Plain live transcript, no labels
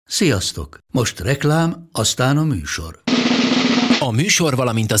Sziasztok! Most reklám, aztán a műsor. A műsor,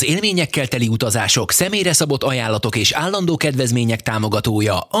 valamint az élményekkel teli utazások, személyre szabott ajánlatok és állandó kedvezmények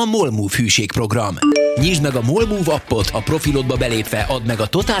támogatója a MOL Move hűségprogram. Nyisd meg a MOL Move appot, a profilodba belépve add meg a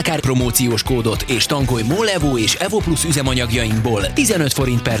Totalcar promóciós kódot és tankolj MOL Evo és Evo Plus üzemanyagjainkból 15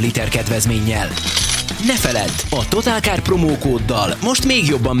 forint per liter kedvezménnyel. Ne feledd, a Totalcar promókóddal most még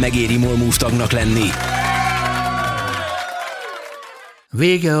jobban megéri MOL Move tagnak lenni.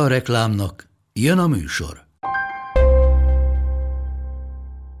 Vége a reklámnak, jön a műsor.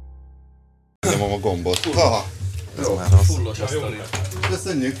 Nyomom a gombot. Uha! Jó, fullos asztali.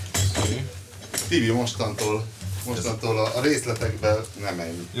 Köszönjük. Tibi, mostantól a részletekben nem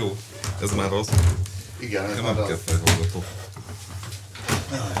menj. Jó, ez már rossz. Igen, ez Nem már kell felhallgató.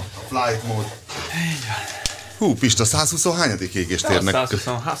 a flight mode. Hú, Pista, 120 hányadik égést érnek?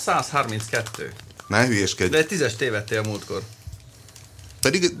 132. Ne hülyéskedj. De egy 10-es tévedtél múltkor.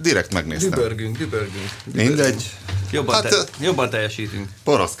 Pedig direkt megnéztem. Dübörgünk. Mindegy. Jobban teljesítünk.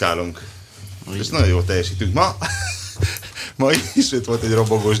 Poroszkálunk. És nagyon jól teljesítünk. Ma ismét volt egy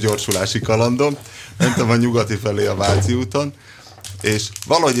robogós gyorsulási kalandom. Mentem a nyugati felé a Váci úton, és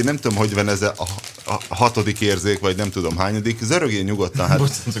valahogy én nem tudom, hogy van ez a hatodik érzék, vagy nem tudom hányadik. Zörögjén nyugodtan. Hát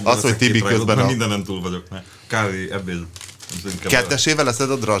az, hogy Tibi közben a... Mindenen túl vagyok. Kávé, ebéd. Kettesével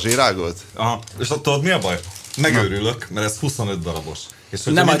leszed a drazsérágot? Aha. És tudod mi a baj? Megőrülök, mert ez 25 darabos. És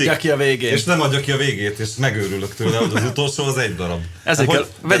nem adja ki a végét. És nem adja ki a végét, és megőrülök tőle, hogy az utolsó az egy darab. Ezért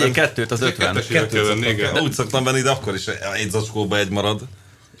vegyél kettőt az 50. Úgy szoktam venni, de akkor is egy zacskóba egy marad.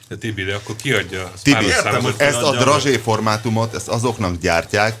 De Tibi, de akkor kiadja. Tibi, ezt a drazsé formátumot, ezt azoknak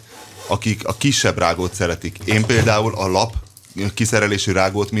gyártják, akik a kisebb rágót szeretik. Én például a lap kiszerelésű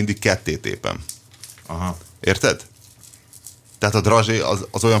rágót mindig ketté tépem. Aha. Érted? Tehát a drazsé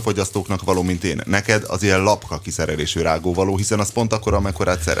az olyan fogyasztóknak való, mint én. Neked az ilyen lapka kiszerelésű rágó való, hiszen az pont akkor,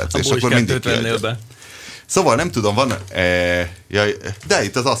 amekkorát szeretsz. Abból és akkor mindig kiadja. Be. Szóval nem tudom, van... de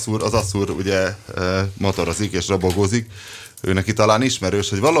itt az asszúr ugye motorozik és robogózik. Ő neki talán ismerős,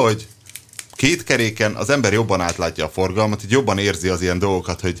 hogy valahogy két keréken az ember jobban átlátja a forgalmat, hogy jobban érzi az ilyen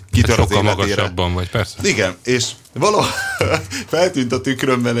dolgokat, hogy kitör az életére. Magasabban vagy, persze. Igen, és valahogy feltűnt a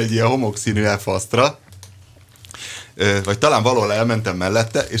tükrömben egy ilyen homokszínű F-asztra, vagy talán valahol elmentem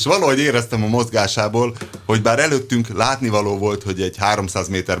mellette, és valahogy éreztem a mozgásából, hogy bár előttünk látnivaló volt, hogy egy 300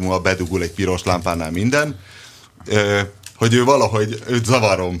 méter múlva bedugul egy piros lámpánál minden, hogy ő valahogy, őt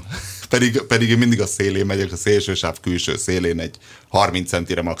zavarom. Pedig én mindig a szélén megyek, a szélsősáv külső szélén egy 30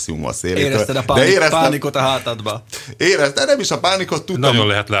 centire maximum a szélétől. Érezted a pánikot a hátadba? Éreztem, nem is a pánikot tudtam. Nagyon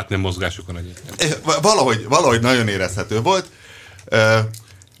lehet látni a mozgásukon egyébként. Valahogy nagyon érezhető volt,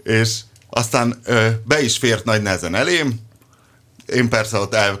 és aztán be is fért nagy nehezen elém. Én persze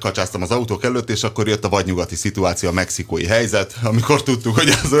ott elkacsáztam az autók előtt, és akkor jött a vadnyugati szituáció, a mexikói helyzet, amikor tudtuk, hogy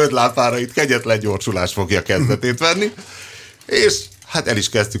a zöld lámpára itt kegyetlen gyorsulás fogja kezdetét venni. És hát el is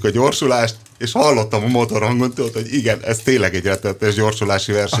kezdtük a gyorsulást, és hallottam a motorhangon, tudod, hogy igen, ez tényleg egy rettenetes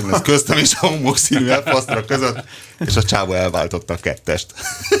gyorsulási verseny, ez köztem és a homokszínű F-asztra között, és a csávó elváltotta a kettest.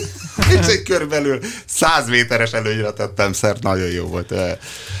 És egy körülbelül 100 méteres előnyre tettem szert, nagyon jó volt.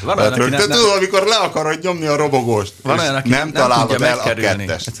 Tudod, amikor le akarod nyomni a robogóst, van olyan, aki nem találod el a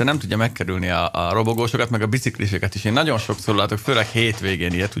kettest. Egyszerűen nem tudja megkerülni a robogósokat, meg a bicikliseket is. Én nagyon sokszor látok, főleg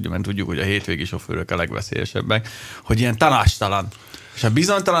hétvégén ilyet, mert tudjuk, hogy a hétvégi sofőrök a legveszélyesebbek, hogy ilyen tanástalan. És a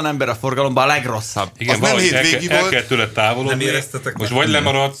bizonytalan ember a forgalomban a legrosszabb. Igen, valahogy el kell tőle távolodni. Nem éreztetek most vagy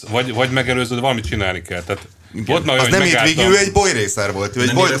lemaradsz, vagy megelőzöd, valamit csinálni kell. Tehát volt az nem hétvégig, ő egy bolyrészer volt, ő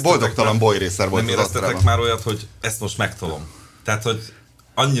egy boldogtalan bolyrészer volt. Nem éreztetek már olyat, hogy ezt most megtolom. Tehát, hogy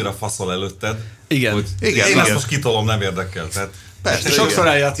annyira faszol előtted, igen. Hogy én ezt most kitolom, nem érdekel. Tehát persze, sokszor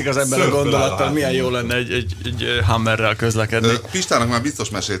eljátszik az ember a gondolattal, milyen jó lenne egy Hammerrel közlekedni. Pistának már biztos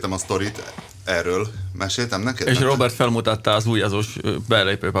meséltem a sztorit erről. Meséltem neked? És Robert felmutatta az újazós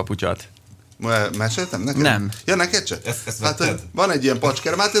belépő papucsát. Meséltem neked? Nem. Ja, neked se? Hát, van egy ilyen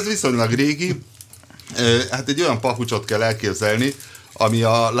pacsker, hát ez viszonylag régi. Hát egy olyan papucsot kell elképzelni, ami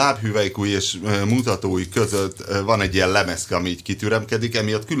a lábhüvelykúj és mutatói között van egy ilyen lemezke, ami így kitüremkedik,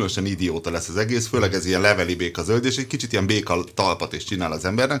 emiatt különösen idióta lesz az egész, főleg ez ilyen leveli béka zöld, és egy kicsit ilyen béka talpat is csinál az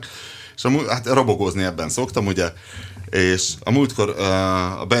embernek, és hát robogózni ebben szoktam, ugye, és a múltkor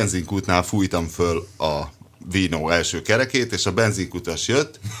a benzinkútnál fújtam föl a Vino első kerekét, és a benzinkutas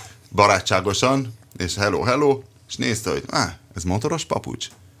jött, barátságosan, és hello, és nézte, hogy ez motoros papucs.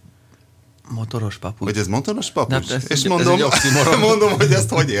 Motoros papucs. Hogy ez motoros papucs? De és mondom, hogy ezt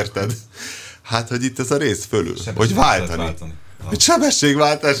hogy érted? Hát, hogy itt ez a rész fölül. Hogy váltani. Hogy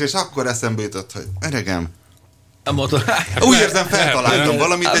sebességváltás, és akkor eszembe jutott, hogy öregem, A motor. Úgy érzem, feltaláltam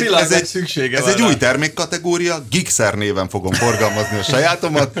valamit. A világnak szüksége Ez van egy rá. új termékkategória, Gixxer néven fogom forgalmazni a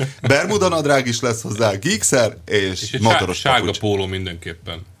sajátomat. Bermuda nadrág is lesz hozzá, Gixxer és egy motoros sárga papucs. póló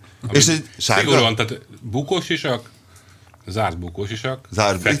mindenképpen. És egy sárga? Szigorúan, tehát bukós isak, zárt bukós isak,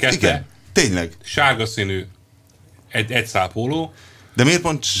 fekete, Igen, tényleg. sárga színű, egy szál póló, De miért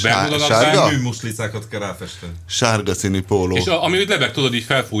pont Bermuda sárga? Műmuslicákat kell ráfesteni. Sárga színű póló. és ami úgy lebeg, tudod, így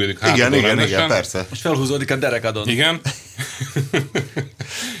felfújódik Igen, hátulról igen, rendesen. igen, persze. Most felhúzódik a derekadon. Igen.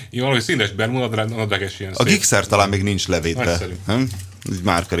 Jó, valahogy színes Bermuda nadráges ilyen A szép. Gixxer talán még nincs levédve. Nagyszerű. Nem? Így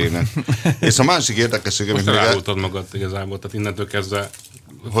márkarévnek. És a másik érdekessége, Most amit még elárultad magad igazából, tehát innentől kezdve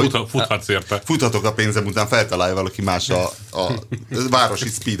futhatsz érte. futhatok a pénzem után, feltalálja valaki más a városi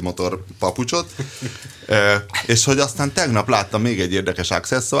speedmotor papucsot. És hogy aztán tegnap láttam még egy érdekes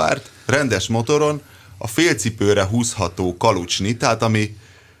accesszoárt, rendes motoron, a félcipőre húzható kalucsni, tehát ami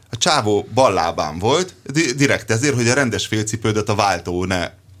a csávó bal lábán volt, direkt ezért, hogy a rendes félcipődet a váltó ne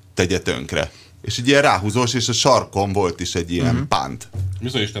tegye tönkre. És egy ilyen ráhúzós, és a sarkon volt is egy ilyen pánt.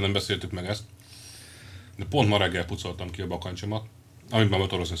 Bizony Isten nem beszéltük meg ezt. De pont ma reggel pucoltam ki a bakancsomat, amit már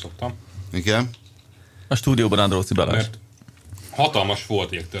motorozni szoktam. Igen. A stúdióban Andróci Balázs. Mert hatalmas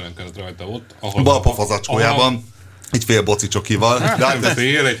volt jégtelenkedett rajta ott. Ahol Bal pofazacskójában, egy fél boci csokival. Hát De nem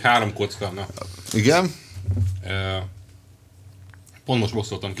fél, egy 3 kocka. Na. igen. Pont most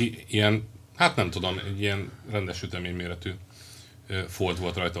bosszoltam ki, ilyen, hát nem tudom, egy ilyen rendes süteményméretű folt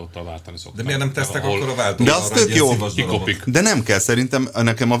volt rajta, ott a váltani szoktam. De miért nem tesztek Ahol- akkor a váltóra? De az arra tök egy ilyen jó. szivas darabot? Kikopik. De nem kell, szerintem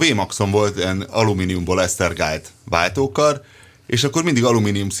nekem a V-Maxon volt ilyen alumíniumból esztergált váltókar, és akkor mindig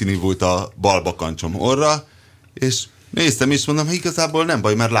alumínium színű volt a bal bakancsom orra, és néztem is, mondom, hogy igazából nem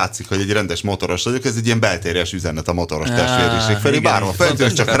baj, mert látszik, hogy egy rendes motoros vagyok, ez egy ilyen beltérjes üzenet a motoros testvériség felé. igen, Bárhol igen.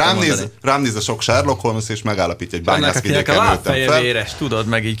 feltűnő, csak Akartam mondani. rám néz a sok Sherlock Holmes, és megállapítja, hogy Annak, akinek a bányászvidéken nőttem lábfeje fel. véres, tudod,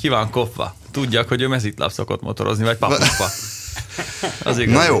 meg így ki van kopva. Tudják, hogy ő mezitláb szokott motorozni, vagy papucba. Az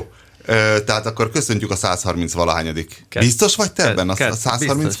igaz. Na jó, tehát akkor köszöntjük a 130 valahányadik. Biztos vagy te ebben a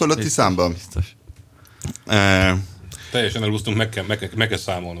 130 biztos, fölötti biztos, számban? Biztos. Teljesen elúsztunk, meg kell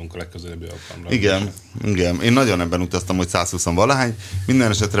számolnunk a legközelebbi alkalomra. Igen. Én nagyon ebben utaztam, hogy 120 valahány. Minden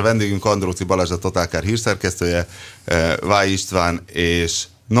esetre vendégünk Andróci Balázs, a Total Car hírszerkesztője, Váj István és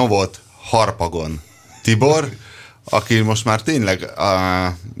Novot Harpagon Tibor, aki most már tényleg,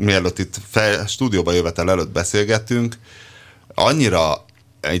 mielőtt itt stúdióba jövetel előtt beszélgettünk, annyira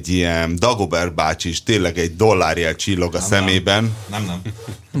egy ilyen Dagobert bácsi is tényleg egy dollárjel csillog a szemében. Nem.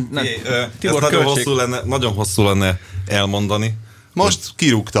 Nem. Ez Tibor, nagyon hosszú lenne elmondani. Most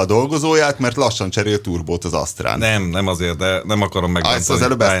kirúgta a dolgozóját, mert lassan cserél turbót az Astrán. Nem azért, de nem akarom megbántani. Ezt az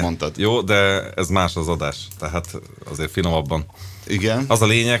előbb ezt mondtad. Jó, de ez más az adás, tehát azért finomabban. Igen. Az a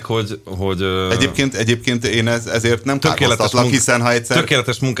lényeg, hogy Egyébként én ezért nem kárhoztatlak, hiszen ha egyszer...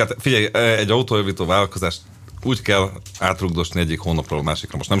 Tökéletes munkát, figyelj, egy autójavító vállalkozást úgy kell átrugdosni egyik hónapról a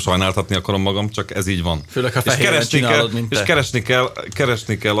másikra. Most nem sajnáltatni akarom magam, csak ez így van. Főleg, ha és fehérben csinálod, mint te. És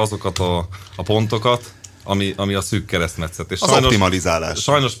keresni kell azokat a pontokat, ami a szűk keresztmetszet. És Az optimalizálás.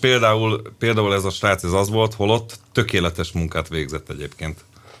 Sajnos például ez a srác ez az volt, holott tökéletes munkát végzett egyébként.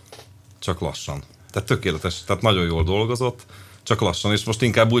 Csak lassan. Tehát tökéletes, tehát nagyon jól dolgozott, csak lassan, és most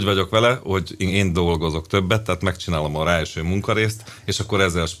inkább úgy vagyok vele, hogy én dolgozok többet, tehát megcsinálom a ráeső munkarészt, és akkor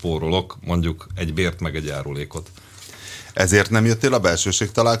ezzel spórolok mondjuk egy bért meg egy járulékot. Ezért nem jöttél a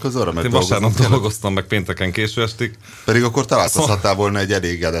belsőség találkozóra? Mert Én vasárnap dolgoztam, meg pénteken késő estig. Pedig akkor találkozhattál volna egy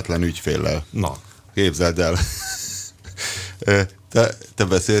elégedetlen ügyféllel. Na. Képzeld el. Te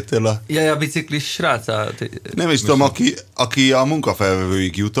beszéltél a... Ja, biciklis srácát. Nem is tudom, aki a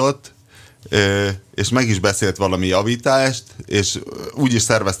munkafelvevőig jutott, és meg is beszélt valami javítást, és úgy is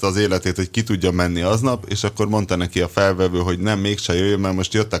szervezte az életét, hogy ki tudja menni aznap, és akkor mondta neki a felvevő, hogy nem, mégse jöjjön, mert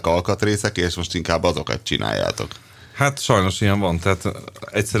most jöttek alkatrészek, és most inkább azokat csináljátok. Hát sajnos ilyen van, tehát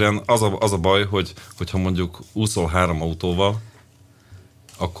egyszerűen az a baj, hogyha mondjuk úszol 3 autóval,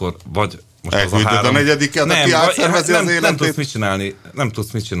 akkor vagy most elküldöd a negyediket, aki átszervezi az életét? Nem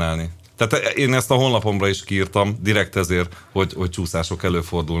tudsz mit csinálni. Tehát én ezt a honlapomra is kiírtam, direkt ezért, hogy csúszások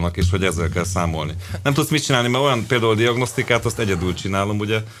előfordulnak, és hogy ezzel kell számolni. Nem tudsz mit csinálni, mert olyan például diagnosztikát, azt egyedül csinálom,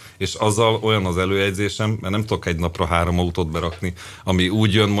 ugye, és azzal olyan az előjegyzésem, mert nem tudok egy napra 3 autót berakni, ami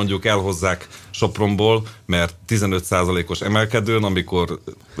úgy jön, mondjuk elhozzák Sopronból, mert 15%-os emelkedőn, amikor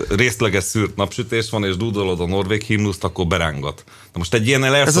részleges szűrt napsütés van, és dúdolod a norvég himnuszt, akkor berángat. Na most egy ilyen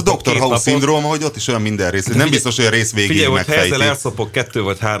Ez a Dr. House szindróma, hogy ott is olyan minden rész. Nem biztos, hogy a rész végén figyelj, megfejti. hogyha ezzel elszopok 2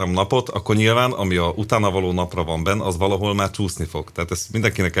 vagy 3 napot, akkor nyilván, ami a utána való napra van benn, az valahol már csúszni fog. Tehát ezt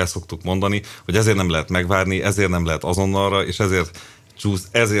mindenkinek el szoktuk mondani, hogy ezért nem lehet megvárni, ezért nem lehet azonnalra, és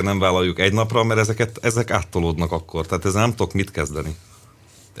ezért nem vállaljuk egy napra, mert ezek áttolódnak akkor. Tehát ezzel nem tudok mit kezdeni.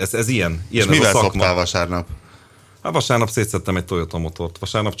 Ez ilyen És ez mivel a szakma. szoptál vasárnap? Hát vasárnap szétszedtem egy Toyota motort.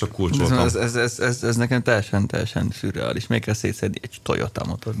 Vasárnap csak kulcsoltam. Ez nekem teljesen szürreális. Még kell szétszedni egy Toyota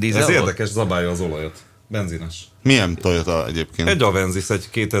motor. Dízel Ez volt? érdekes, zabálja az olajat. Benzines. Milyen Toyota egyébként? Egy Avensis, egy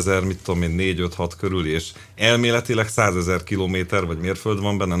 2000, 4-5-6 körül, és elméletileg 100 000 kilométer vagy mérföld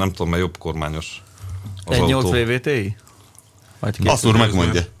van benne, nem tudom, mert jobb kormányos az Egy autó. 8 VVTi? Azt úr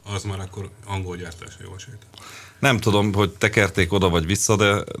megmondja. Az már akkor angol gyártás, jól sejtem. Nem tudom, hogy tekerték oda vagy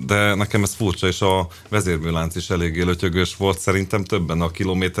vissza, de nekem ez furcsa, és a vezérműlánc is eléggé lötyögös volt, szerintem többen a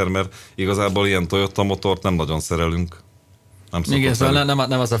kilométer, mert igazából ilyen Toyota motort nem nagyon szerelünk. Igen, szóval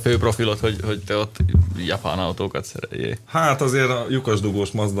nem az a fő profilod, hogy te ott japán autókat szereljél. Hát azért a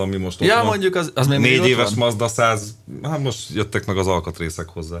lyukasdugós Mazda, ami most ott Ja, van. mondjuk az még 4 ott éves van? Mazda 100, hát most jöttek meg az alkatrészek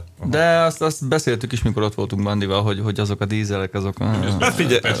hozzá. De azt beszéltük is, mikor ott voltunk Bandival, hogy azok a dízelek, azok... Hát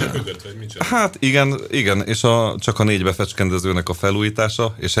figyelj, Mögött, vagy mit csinál? hát igen, és csak a 4 befecskendezőnek a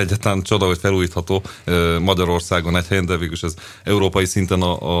felújítása, és egyáltalán csoda, hogy felújítható Magyarországon egy helyen, de végülis ez európai szinten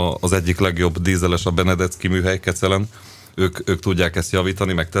az egyik legjobb dízeles a Benedecki műhely Kecelen. Ők tudják ezt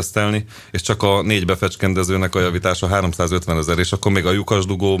javítani, meg tesztelni, és csak a 4 befecskendezőnek a javítása 350 000, és akkor még a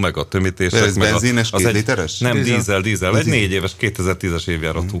lyukasdugó, meg a tömítések. De ez meg benzines, az 2 literes? Nem, dízel. Egy 4 éves, 2010-es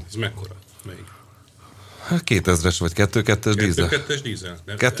évjáratú. Ez mekkora? Melyik? 2000-es vagy 2.2-es dízel? 2.2-es dízel?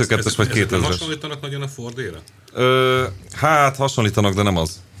 2.2-es vagy 2000-es. Nem hasonlítanak nagyon a Fordére? Hát hasonlítanak, de nem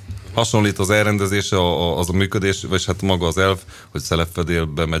az. Hasonlít az elrendezése, az a működés, vagy hát maga az elv, hogy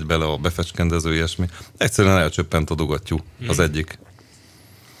szelepfedélbe megy bele a befecskendező, ilyesmi. Egyszerűen elcsöppent a dugattyú, az egyik.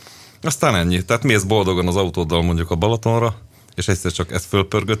 Aztán ennyi. Tehát mész boldogan az autóddal mondjuk a Balatonra, és egyszer csak ezt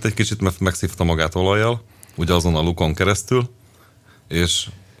fölpörgött egy kicsit, mert megszívta magát olajjal, ugye azon a lukon keresztül, és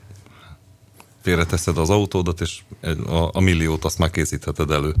félreteszed az autódat, és a milliót azt már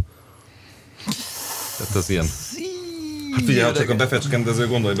készítheted elő. Tehát ez ilyen. Hát figyelj, csak a befecskendező,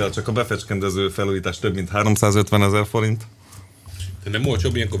 gondolj bele, csak a befecskendező felújítás több mint 350 000 forint. De nem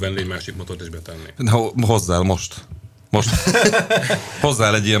olcsóbb, ilyenkor venni egy másik motort és betenni. De hozzál most.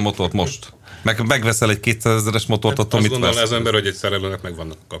 Hozzál egy ilyen motort most. Megveszel egy 200 000-es motort, attól Azt mit gondolná vesz? az ember, hogy egy szerelőnek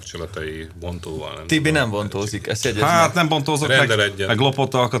megvannak a kapcsolatai bontóval. Nem Tibi tudom. nem bontózik, ezt jegyezd meg. Hát nem bontózok, Rendeledjen. meg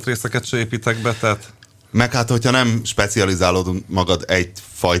lopott alkatrészeket se építek be, tehát... Meg hát, hogyha nem specializálod magad egy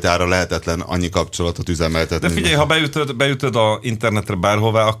fajtára, lehetetlen annyi kapcsolatot üzemeltetni. De figyelj, ha beütöd a internetre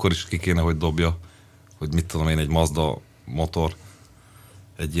bárhová, akkor is ki kéne, hogy dobja, hogy mit tudom én, egy Mazda motor.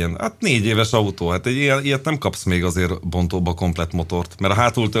 Egy ilyen, hát 4 éves autó, hát egy ilyet nem kapsz még azért bontóba komplett motort, mert a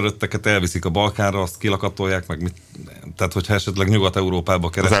hátultörötteket elviszik a Balkánra, azt kilakatolják, meg mit, tehát hogyha esetleg Nyugat-Európába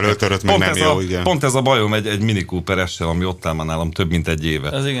keresztül. Az előtörött meg nem jó, igen. Pont ez a bajom egy Mini Cooper S-sel, ami ott áll már nálam több mint 1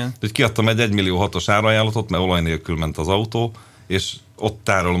 éve. Ez igen. Úgyhogy kiadtam egy 1 millió 6-os árajánlatot, mert olaj nélkül ment az autó, és ott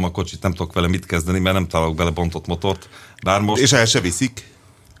tárolom a kocsit, nem tudok vele mit kezdeni, mert nem találok bele bontott motort. Bár most, És el se viszik.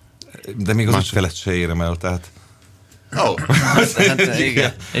 de még az ügyfelet se érem el, tehát... Oh. Hát,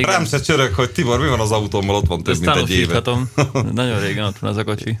 igen. Rám se csörög, hogy Tibor, mi van az autómmal, ott van több Ezt mint 1 éve. tanúsíthatom. Nagyon régen ott van az a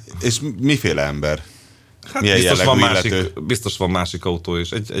kocsi. És miféle ember? Hát Milyen jellegű biztos van másik autó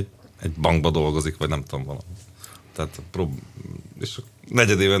is, egy bankba dolgozik, vagy nem tudom valami. Tehát és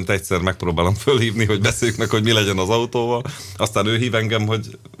negyed évente egyszer megpróbálom fölhívni, hogy beszéljük meg, hogy mi legyen az autóval. Aztán ő hív engem,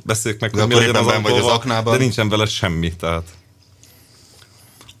 hogy beszéljük meg, De hogy mi akkor legyen az éppen benn vagy autóval, az aknában? de nincsen vele semmi, tehát.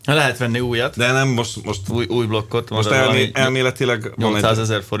 Lehet venni újat. De nem, most Új blokkot. most valami elméletileg van 800 egy...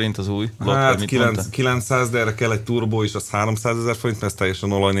 000 forint az új blokk, Hát mit mondta? 900, de erre kell egy turbó is, az 300 000 forint, mert ez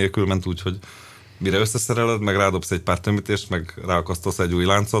teljesen olaj nélkül ment, úgyhogy mire összeszereled, meg rádobsz egy pár tömítést, meg ráakasztasz egy új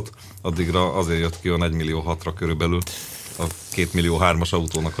láncot, addigra azért jött ki olyan 1 millió 6-ra körülbelül a 2 millió 3-as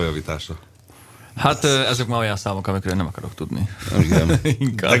autónak a javítása. Hát ezek már olyan számok, amikről nem akarok tudni. Igen.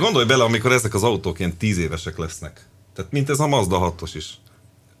 Inkább. De gondolj bele, amikor ezek az autók ilyen 10 évesek lesznek. Tehát mint ez a Mazda 6-os is.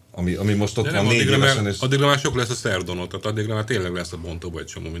 Ami most ott De van nem, 4 évesen, és addigra már sok lesz a szerdonot, tehát addigra már tényleg lesz a bontóba egy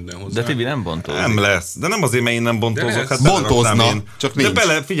csomó minden hozzá. De Tibi nem bontózik. nem lesz. De nem azért, mert én nem bontózok. De lesz. Hát Bontózna, beleraknám én. csak De nincs.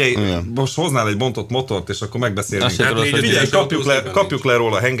 bele, figyelj, Igen. most hoznál egy bontott motort, és akkor megbeszélünk. Azt se Hát tudod, négy- hogy Figyelj, Figyelj, kapjuk le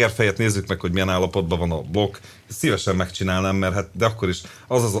róla a hengerfejet, nézzük meg, hogy milyen állapotban van a blokk. Szívesen megcsinálnám, mert hát, de akkor is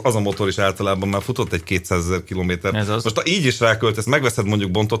az a motor is általában már futott egy 200 000 kilométer. Ez az. Most ha így is ráköltesz, megveszed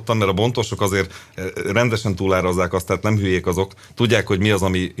mondjuk bontottan, mert a bontósok azért rendesen túlárazzák azt, tehát nem hülyék azok. Tudják, hogy mi az,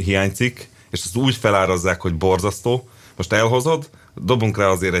 ami hiányzik, és azt úgy felárazzák, hogy borzasztó. Most elhozod, dobunk rá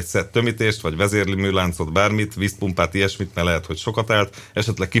azért egy szett tömítést, vagy vezérliműláncot, bármit, vízpumpát, ilyesmit, mert lehet, hogy sokat állt,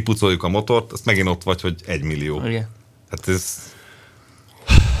 esetleg kipucoljuk a motort, azt megint ott vagy, hogy 1 millió. Igen. Hát ez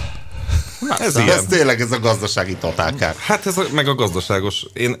Ez ilyen. tényleg ez a gazdasági totálkár. Hát ez meg a gazdaságos.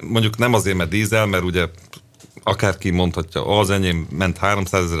 Én mondjuk nem azért, mert dízel, mert ugye akárki mondhatja, az enyém ment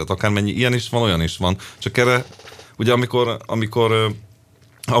 300 000-et, akármennyi, ilyen is van, olyan is van. Csak erre, ugye amikor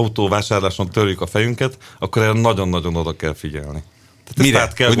autóvásárláson törjük a fejünket, akkor erre nagyon-nagyon oda kell figyelni. Mire?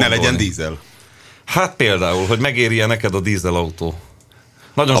 Hogy gondolni. ne legyen dízel? Hát például, hogy megéri-e neked a dízelautó.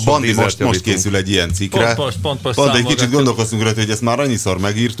 Nagyon A sok Bandi dízelt most készül egy ilyen cikkre. Pont Egy kicsit gondolkoztunk rá, hogy ezt már annyiszor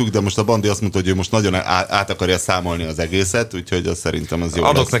megírtuk, de most a Bandi azt mondta, hogy ő most nagyon át akarja számolni az egészet, úgyhogy azt szerintem az jó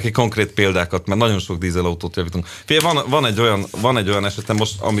Adok lesz. neki konkrét példákat, mert nagyon sok dízelautót javítunk. Van egy olyan esetem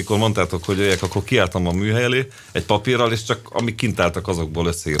most, amikor mondtátok, hogy jöjjek, akkor kiálltam a műhely elé egy papírral, és csak amik kint álltak, azokból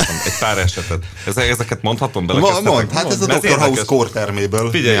összeírtam egy pár esetet. Ezeket mondhatom bele? Mond, hát ez a Dr. House kórterméből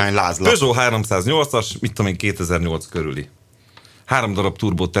néhány lázlat. Peugeot 308-as, mit tudom én, 2008 körüli. 3 darab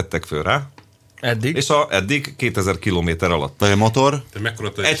turbót tettek föl rá, Eddig? és eddig 2000 kilométer alatt. Vagy a motor?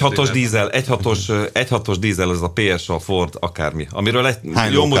 1.6-os dízel, 1.6-os dízel, ez a PSA, Ford, akármi. Amiről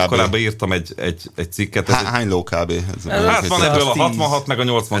Hány jó ló múltkorában írtam egy cikket. Hány ló kb? Hát van ebből a 66 meg a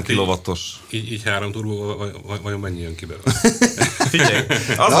 80 kW-os. Így 3 turbó, vajon mennyi jön ki belőle? Figyelj,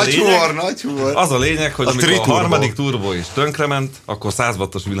 Nagy humor. az a lényeg, hogy A amikor a triturbo. harmadik turbó is tönkrement, akkor 100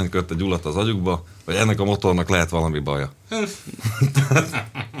 wattos villanykörte gyulladt az agyukba, hogy ennek a motornak lehet valami baja.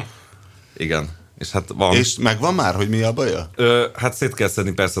 Igen. És hát van. És megvan már, hogy mi a baja? Hát szét kell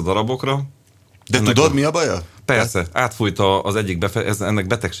szedni persze darabokra. De tudod, mi a baja? Persze, átfújta az egyik ennek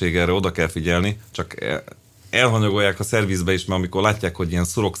betegsége, erre oda kell figyelni, csak elhanyagolják a szervizbe is, mert amikor látják, hogy ilyen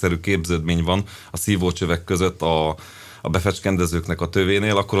szurokszerű képződmény van a szívócsövek között a befecskendezőknek a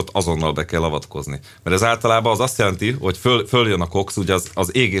tövénél, akkor ott azonnal be kell avatkozni. Mert ez általában az azt jelenti, hogy följön a kox, ugye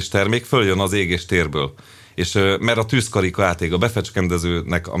az égés termék följön az égés térből. És mert a tűzkarika átég, a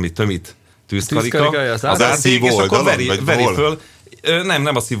befecskendezőnek, ami tömít tűzkarika, az átég, és akkor veri föl.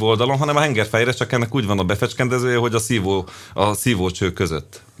 Nem a szívó oldalon, hanem a hengerfejre, csak ennek úgy van a befecskendezője, hogy a szívócső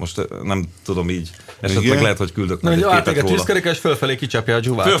között. Most nem tudom így. Esetleg lehet, hogy küldök meg egy képet átég a róla. tűzkarika, és fölfelé kicsapja a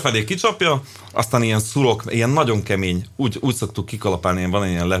dzsuvát. Fölfelé kicsapja, aztán ilyen szurok, ilyen nagyon kemény, úgy szoktuk kikalapálni, van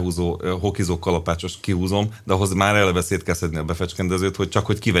egy ilyen lehúzó, hokizó kalapácsos kihúzom, de ahhoz már eleve szét kell szedni a befecskendezőt, hogy csak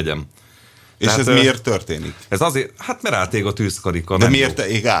hogy kivegyem. És tehát, ez miért történik? Ez azért, hát mert átég a tűzkarika. De miért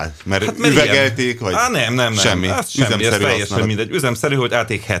ég át? Mert üvegelték, vagy nem. Semmi. Semmi, ez teljesen mindegy. Üzemszerű, hogy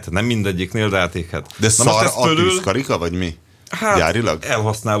átéghet. Nem mindegyiknél, de átéghet. De szar a tűzkarika, vagy mi? Hát gyárilag?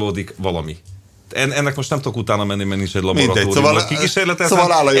 Elhasználódik valami. Ennek most nem tudok utána menni, mert nincs egy laboratórium. Szóval kikísérletezem.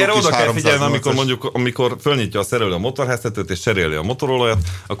 Erre oda kell figyelni, amikor fölnyitja a szerelő a motorháztetőt és cseréli a motorolajat,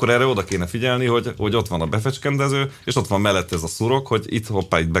 akkor erre oda kéne figyelni, hogy ott van a befecskendező, és ott van mellett ez a szurok, hogy itt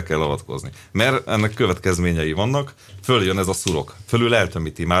be kell avatkozni. Mert ennek következményei vannak, följön ez a szurok, fölül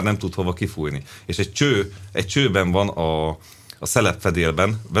eltömíti, már nem tud hova kifújni. És egy csőben van a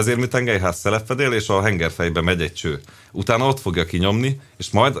szelepfedélben, vezérműtengelyház szelepfedél, és a hengerfejbe megy egy cső. Utána ott fogja kinyomni, és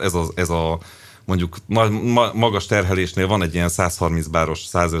majd ez a mondjuk magas terhelésnél van egy ilyen 130 báros,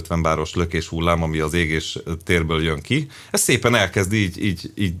 150 báros lökés hullám, ami az égés térből jön ki. Ez szépen elkezd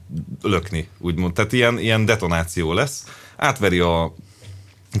így lökni, úgymond. Tehát ilyen detonáció lesz.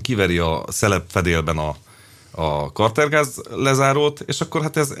 Kiveri a szelepfedélben a kartergáz lezárót, és akkor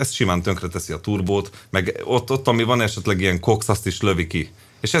hát ez simán tönkreteszi a turbót, meg ott ami van esetleg ilyen kox, azt is lövi ki.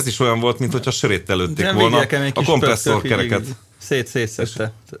 És ez is olyan volt, mint hogyha söréttel lőtték volna a kompresszorkereket.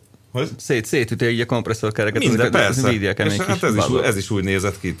 Szétszette. Szétüti így a kompresszorkereket. Minden, persze. És hát ez is úgy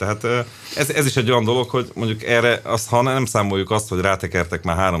nézett ki. Tehát ez is egy olyan dolog, hogy mondjuk erre, ha nem számoljuk azt, hogy rátekertek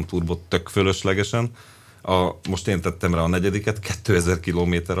már 3 turbot tök fölöslegesen, most én tettem rá a 4. 2000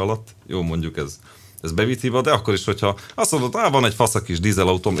 kilométer alatt, jó mondjuk ez bevitt hiba, de akkor is, hogyha azt mondod, van egy fasz a kis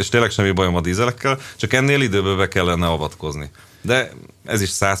dízelautóm, és tényleg semmi bajom a dízelekkel, csak ennél időből be kellene avatkozni. De ez is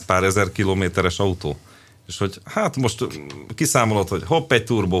 100 pár ezer kilométeres autó. És hogy hát most kiszámolod, hogy hopp egy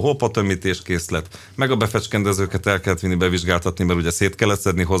turbó, hopp a tömítéskészlet, meg a befecskendezőket el kellett vinni bevizsgáltatni, mert ugye szét kellett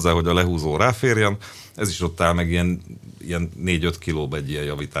szedni hozzá, hogy a lehúzó ráférjen. Ez is ott áll meg ilyen 4-5 kilóba egy ilyen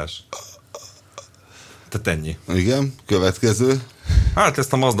javítás. Tehát ennyi. Igen, következő. Hát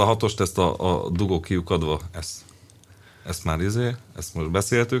ezt a Mazda 6-ost, ezt a dugó kiukadva, ezt már ezt most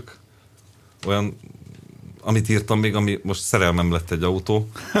beszéltük. Olyan, amit írtam még, ami most szerelmem lett egy autó.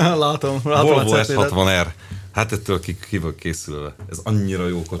 Látom Volvo S60R. Hát ettől ki vagy készülve. Ez annyira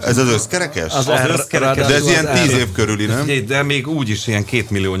jó kocsi. Ez az összkerekes? Az összkerekes. De ez ilyen 10 év körüli, nem? De még úgy is ilyen 2,8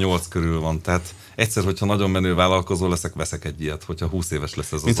 millió körül van. Tehát egyszer, hogyha nagyon menő vállalkozó leszek, veszek egy ilyet, hogyha 20 éves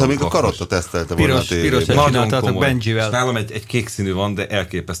lesz ez. Mintha még a Karotta tesztelte volna a tévében. Piros csináltátok Benjivel. Nálam egy kék színű van, de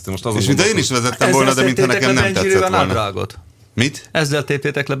elképesztő. Most és mintha én is vezettem volna, de mintha nekem nem tetszett volna. Mit? Ezzel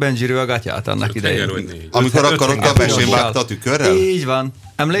téptétek le Benjiről a gatyát annak idején. Vagy 4. Amikor akkor ott a besén vágta a tükörrel? Így van.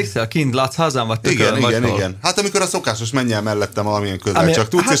 Emlékszel, kint látsz hazán, vagy tükörön vagy hol? Igen. Hát amikor a szokásos menjél mellettem valamilyen közel, Ami- csak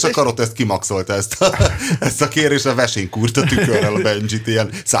tudsz, hát és a karot ezt kimaxolta ezt a kér, és a vesén kúrta tükörrel a Benjit, ilyen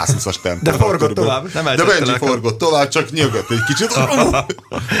 120-as tempóra. De forgott tovább, nem De eltette Benji le a forgott tovább, csak nyögött egy kicsit.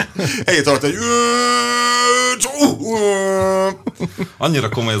 Egyet alatt egy... Annyira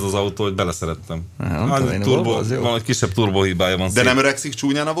komoly ez az autó, hogy beleszerettem. tudom, Volvo az jó. Van egy kisebb turbóhibája van. De szép. nem öregszik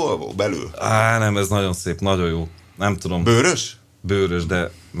csúnyán a Volvo belül? Nem, ez nagyon szép, nagyon jó. Nem tudom. Bőrös? Bőrös,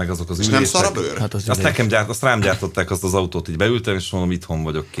 de meg azok az És ülések. nem szar a bőr? Hát az Azt rám gyártották azt az autót, így beültem, és mondom, itthon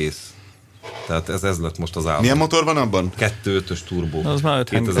vagyok, kész. Tehát ez lett most az állam. Milyen motor van abban? 2.5-ös turbó. Az már 5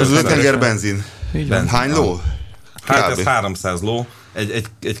 henger. Ez 5 henger 2010-es. benzin. Így van. Hány ló? Hát Kb. ez 300 ló,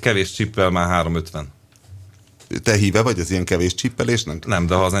 egy kevés csippel már 350. Te híve vagy az ilyen kevés csippelésnek? Nem,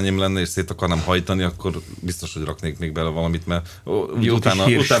 de ha az enyém lenne és szét akarnám hajtani, akkor biztos, hogy raknék még bele valamit, mert Jó utána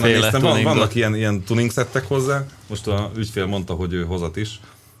kis hírsféle néztem, tuningot. vannak ilyen tuning szettek hozzá, most a ügyfél mondta, hogy ő hozat is,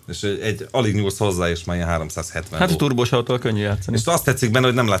 és egy alig nyúlsz hozzá, és már ilyen 370 Hát a ló. turbós autóval könnyű játszani. És azt tetszik benne,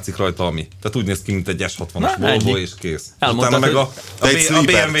 hogy nem látszik rajta ami. Tehát úgy néz ki, mint egy S60-as Na, Volvo, ennyi. és kész. Elmondtad, Utána meg a Te egy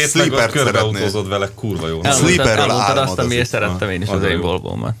BMW-t meg sleepert ott körbeautózod vele, kurva jó. Sleeperről Elmondtad azt, álmodozik. amiért szerettem én is az Nagyon én jó.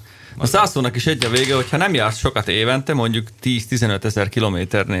 Volvo-ban. A Szászónak is egy a vége, hogyha nem jársz sokat évente, mondjuk 10-15 ezer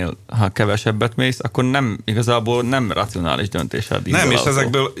kilométernél, ha kevesebbet mész, akkor igazából nem racionális döntés a dízel Nem, és autó.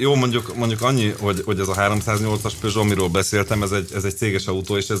 ezekből jó mondjuk annyi, hogy ez a 308-as Peugeot, amiről beszéltem, ez egy céges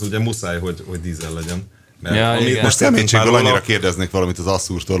autó, és ez ugye muszáj, hogy dízel legyen. Mert Ja, igen. Most beszéltünk személyiségből már róla, annyira kérdeznék valamit az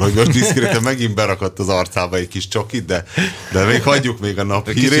Asszúrtól, hogy most diszkréten megint berakott az arcába egy kis csokit, de még hagyjuk még a nap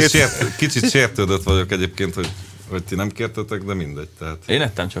hírét. Kicsit sértődött vagyok egyébként, hogy ti nem kértetek, de mindegy. Tehát, Én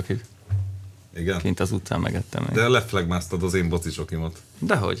ettem csak itt. igen. Kint az utcán megettem én. De leflegmáztad az én bocicsokimat.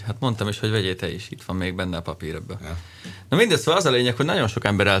 Dehogy, hát mondtam is, hogy vegyél te is, itt van még benne a papír ebbe. Ja. Na mindez, szóval az a lényeg, hogy nagyon sok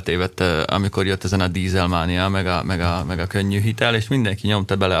ember eltévedt, amikor jött ezen a dízelmánia, meg a könnyű hitel, és mindenki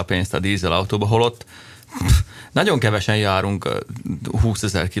nyomta bele a pénzt a dízel autóba, holott nagyon kevesen járunk 20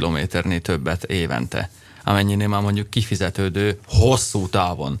 000 kilométernél többet évente, amennyinél már mondjuk kifizetődő hosszú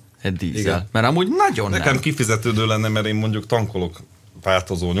távon egy dízel. Igen. Mert amúgy nagyon Nekem nem. kifizetődő lenne, mert én mondjuk tankolok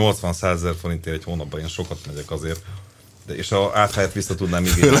változó 80-100 ezer forintért egy hónapban, én sokat megyek azért. És a áthelyet vissza tudnám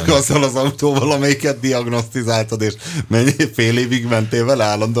Főleg igényelni. azzal az autóval, amelyiket diagnosztizáltad, és mennyi fél évig mentél vele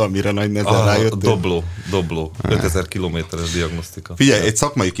állandóan, mire nagy nehezen rájöttél? Dobló. 5000 kilométeres diagnosztika. Figyelj, egy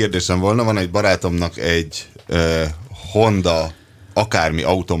szakmai kérdésem volna, van egy barátomnak egy Honda akármi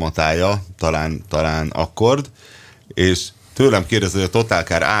automatája, talán Accord, és tőlem kérdezi, hogy a Total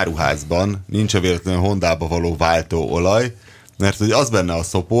Car áruházban nincs véletlenül Hondába való váltóolaj, mert hogy az benne a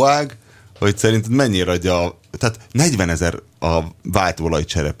szopóág, hogy szerinted mennyire adja, tehát 40 000 a váltóolaj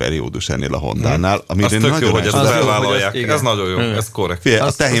csereperiódus ennél a Hondánál, amire Az tök jó, hogy ezt Az jó, elvállalják. hogy ez- Ez nagyon jó, igen. ez korrekt. Figyelj,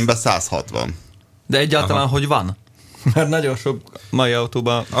 a tehénben 160. De egyáltalán, hogy van? Mert nagyon sok mai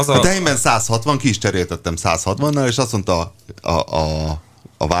autóban... A tehénben 160, ki is cseréltettem 160-nal, és azt mondta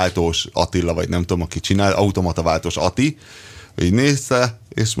a váltós Attila, vagy nem tudom, aki csinál, automata váltós Ati, hogy nézte,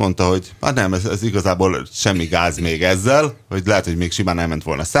 és mondta, hogy hát nem, ez igazából semmi gáz még ezzel, hogy lehet, hogy még simán elment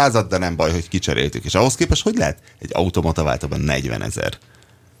volna 100, de nem baj, hogy kicseréltük. És ahhoz képest, hogy lehet egy automata váltóban 40 000?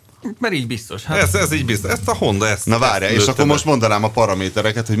 Mert így biztos. Hát Ez így biztos. Ezt a Honda, ezt. Na várjál, és lőtte akkor be. most mondanám a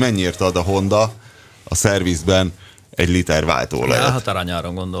paramétereket, hogy mennyiért ad a Honda a szervizben egy liter váltóolajat. hát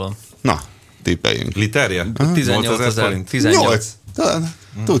aranyáron gondolom. Na, tippeljünk. Literje? 18 8000 000, forint? 18. 8.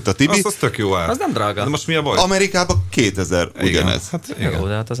 Tudta, Tibi. Az tök jó ár. Az nem drága. De most mi a baj? Amerikában 2000 ugyanez. Hát Jó, igen.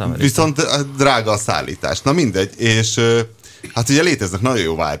 de hát az amerikai. Viszont drága a szállítás. Na mindegy, és hát ugye léteznek nagyon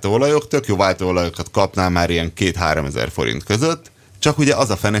jó váltóolajok, tök jó váltóolajokat kapnál már ilyen 2-3 ezer forint között, csak ugye az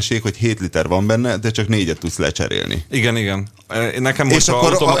a feneség, hogy 7 liter van benne, de csak 4-et tudsz lecserélni. Igen. Nekem És, most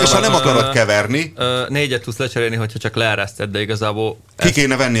akkor, és ha nem akarod keverni, 4-et tudsz lecserélni, hogyha csak leereszted, de igazából ki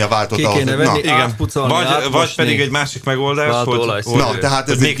kéne venni a váltót ki ahhoz, kéne hogy- venni, Na, igen. átpucolni, Vagy átmosni. pedig egy másik megoldás, Váltóolaj. hogy, Na, tehát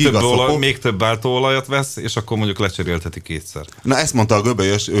ez hogy egy gigaszopó. még több váltóolajat vesz, és akkor mondjuk lecserélteti kétszer. Na ezt mondta a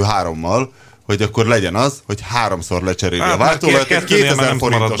göbölyös, ő 3-mal, hogy akkor legyen az, hogy 3-szor lecseréli Hát, a váltóolajat, egy kettőnél már 2000 nem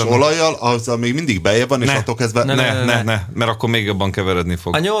forintos marad benne. olajjal, azzal még mindig bejebb van, és attól kezdve... Ne, mert akkor még jobban keveredni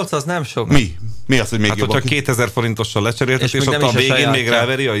fog. A 8 az nem sok. Mi? Mi az, hogy még Hát, jobban... hogyha 2000 forintossal lecseréltet, És és még ott nem a is a végén még sajátja.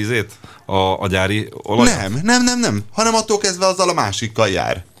 ráveri a izét, a gyári olajat. Nem, hanem attól kezdve azzal a másikkal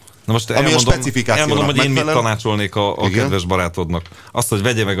jár. Na most Ami a specifikációnak elmondom, hogy én mit megfelel. tanácsolnék a Igen. kedves barátodnak. Azt, hogy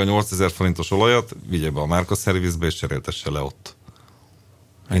vegye meg a 8000 forintos olajat, vigye be a márkaszervizbe, és cseréltesse le ott.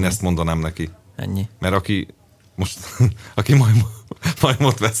 Én ezt mondanám neki. Ennyi. Mert aki most aki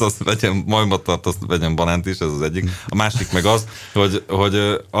majmot vesz, az vegyen majmot tart, azt vegyen banánt is, ez az egyik. A másik meg az,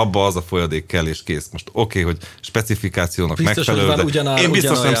 hogy abba az a folyadék kell és kész. Most oké, hogy specifikációnak biztos, megfelelő, de én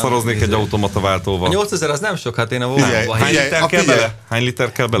biztos nem szaroznék egy automata váltóval. A 8000 az nem sok, hát én a Volvo-ban. Hány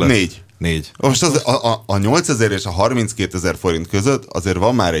liter kell bele? 4. Most a 8000 és a 32 000 forint között azért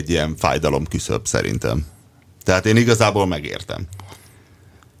van már egy ilyen fájdalom küszöb szerintem. Tehát én igazából megértem.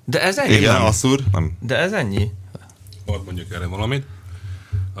 De ez ennyi? Igen, Asszúr? De ez ennyi? Hadd mondjuk erre valamit.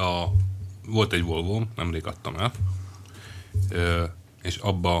 Volt egy Volvo, nemrég adtam el, és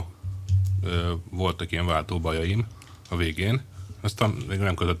abba voltak ilyen váltóbajaim a végén. Aztán még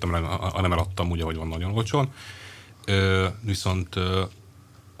nem kötöttem rá, hanem eladtam úgy, ahogy van, nagyon olcsón. Viszont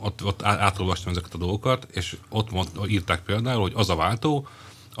ott átolvastam ezeket a dolgokat, és ott írták például, hogy az a váltó,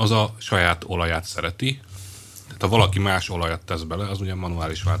 az a saját olaját szereti. Tehát ha valaki más olajat tesz bele, az ugye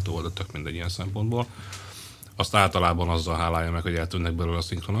manuális váltó volt, tök mindegy ilyen szempontból. Azt általában azzal hálálja meg, hogy eltűnnek belőle a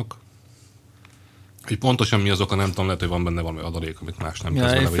szinkronok. Hogy pontosan mi az oka, nem tudom, lehet, hogy van benne valami adalék, amit más nem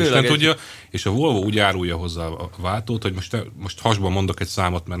tesz bele, vagy nem tudja. És a Volvo úgy árulja hozzá a váltót, hogy most hasban mondok egy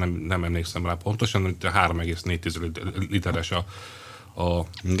számot, mert nem emlékszem rá pontosan, hogy 3,4 literes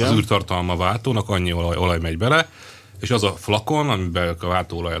az űrtartalma váltónak, annyi olaj megy bele, és az a flakon, amiben a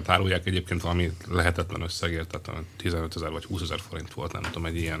váltóolajat árulják, egyébként valami lehetetlen összegért, tehát 15 000 vagy 20 000 forint volt, nem tudom,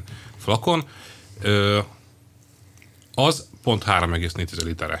 egy ilyen flakon, az pont 3,4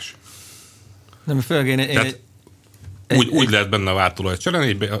 literes. Nem, főleg úgy lehet benne a váltóolajat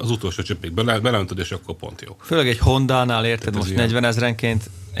cserélni, az utolsó csöppig beleöntöd, és akkor pont jó. Főleg egy Hondánál, érted, most 40 000-enként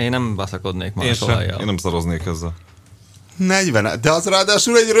én nem baszakodnék más olajjal. Én nem szaroznék ezzel. 40, de az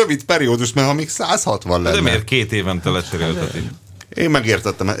ráadásul egy rövid periódus, mert ha még 160 lenne. De miért 2 évente lecserélteti? Én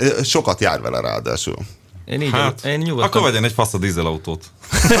megértettem, sokat jár vele ráadásul. Én nyugodtan. Akkor vegyen egy fasz a dízelautót.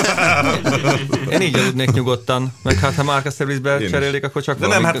 Én így aludnék nyugodtan, meg hát ha Márka Service-be cserélik, akkor csak de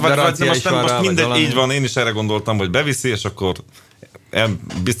nem, hát vagy most minden így van, én is erre gondoltam, hogy beviszi, és akkor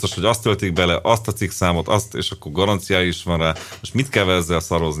biztos, hogy azt töltik bele, azt a cikkszámot, azt, és akkor garanciája is van rá. Most mit kell ezzel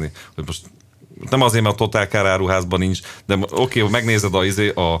szarozni? Hogy most nem azért, mert a Total Car áruházban nincs, de oké, hogy megnézed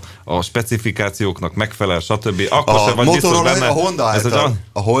a specifikációknak megfelel, stb. Akkor se vagy biztos benne.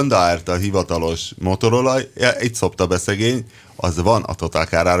 A Honda által hivatalos motorolaj, itt szopta be szegény, az van a Total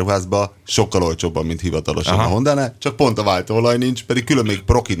Car áruházban, sokkal olcsóbban, mint hivatalosan a Honda-nál, csak pont a váltóolaj nincs, pedig külön még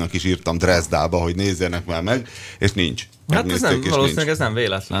Prokinak is írtam Dresdába, hogy nézzenek már meg, és nincs. Hát ez nem, valószínűleg ez nem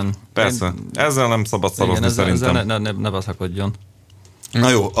véletlen. Persze, ezzel nem szabad szarozni szerintem. Ezzel ne baszakodjon. Na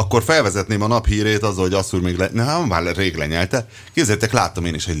jó, akkor felvezetném a nap hírét azzal, hogy Asszúr még már rég lenyelte. Képzeljétek, láttam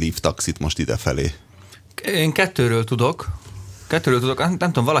én is egy Leaf taxit most idefelé. Én kettőről tudok, nem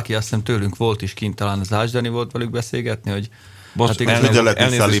tudom, valaki azt hiszem tőlünk volt is kint, talán az Ásdani volt velük beszélgetni, hogy most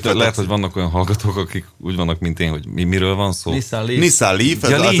lehet, hogy vannak olyan hallgatók, akik úgy vannak, mint én, hogy miről van szó. Nissan Leaf,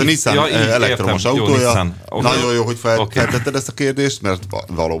 ez a Nissan elektromos autója. Nagyon jó, hogy feltetted ezt a kérdést, mert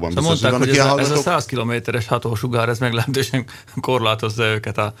valóban biztos, hogy vannak ilyen hallgatók. Ez a 100 kilométeres hatósugár, ez meglehetősen korlátozza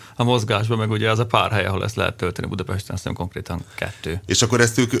őket a mozgásba, meg ugye az a pár hely, ahol ezt lehet tölteni Budapesten, azt hiszem konkrétan 2. És akkor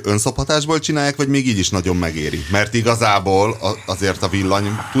ezt ők önszabhatásból csinálják, vagy még így is nagyon megéri? Mert igazából azért a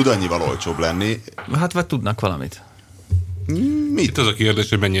villany tud annyival olcsóbb lenni. Hát vagy tudnak valamit. Mit? Itt az a kérdés,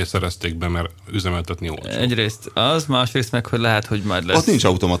 hogy mennyire szerezték be, mert üzemeltetni olcsó. Egyrészt az, másrészt meg, hogy lehet, hogy majd lesz. Ott nincs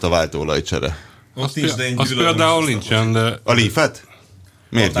automata váltóolajcsere. Az például nincsen, de... A Leaf-et?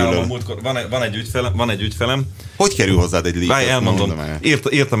 Miért gyűlöl? Van egy ügyfelem. Hogy kerül hozzád egy Leaf-et? Elmondom.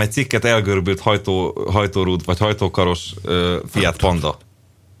 Írtam egy cikket, elgörbült hajtórúd, vagy hajtókaros Fiat Panda.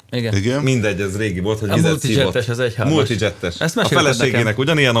 Igen. Mindegy, ez régi volt, hogy a multijettes, ez egy hármas. Multijettes. A feleségének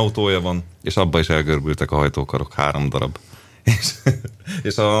ugyanilyen autója van, és abba is elgörbültek a hajtókarok, 3 darab.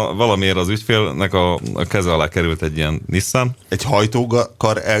 És valamiért az ügyfélnek a keze alá került egy ilyen Nissan. Egy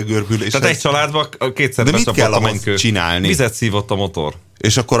hajtókar elgörbülés. Tehát egy családba kétszer becsapott a mennykő. Csinálni? Vizet szívott a motor.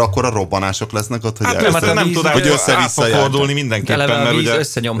 És akkor a robbanások lesznek ott, hogy nem tudás, hogy össze-vissza mindenképpen, mert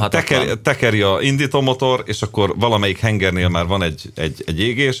ugye tekeri a indítómotor, és akkor valamelyik hengernél már van egy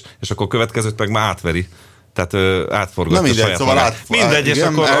égés, és akkor következőt meg már átveri. Tehát átforgatja saját szóval mindegy, és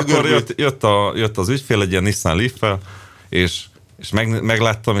akkor jött az ügyfél egy ilyen Nissan Leaf-fel, és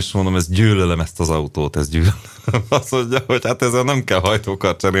megláttam, és mondom, gyűlölöm ezt az autót, gyűlölöm. Azt mondja, hogy hát ezen nem kell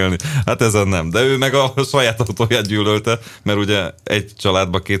hajtókart cserélni. Hát ezen nem. De ő meg a saját autóját gyűlölte, mert ugye egy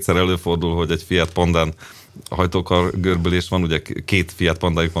családban kétszer előfordul, hogy egy Fiat Pandán hajtókar görbülés van, ugye 2 Fiat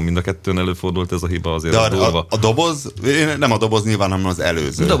Pandájuk van, mind a kettőn előfordult ez a hiba, azért de a doboz, nem a doboz nyilván, hanem az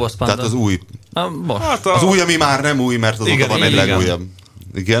előző. Doboz Panda. Tehát az új. Az új, ami már nem új, mert azóta van egy legújabb.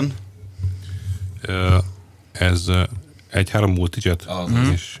 Igen? Ez 1.3 multijet,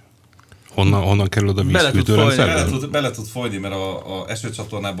 és Honnan kerül oda vízfűtőrendszerben? Bele tud folyni, mert a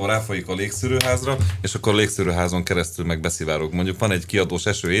esőcsatornából ráfolyik a légszűrőházra, és akkor a légszűrőházon keresztül meg beszivárog. Mondjuk van egy kiadós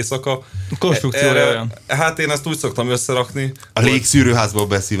eső éjszaka. Konstrukciója olyan. Hát én ezt úgy szoktam összerakni. A légszűrőházból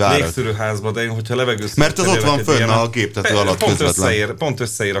beszivárog. Légszűrőházba, de én, hogyha levegőszűrőt mert az ott van fönn a géptető alatt közvetlen. Pont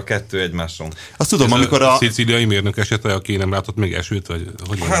összeér a kettő egymáson. Azt tudom, amikor a szicíliai mérnök esete, aki nem látott még esőt, vagy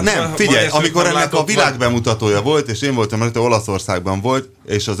hogy hát nem, figyelj, amikor ennek a világbemutatója volt, és én voltam előtte, Olaszországban volt,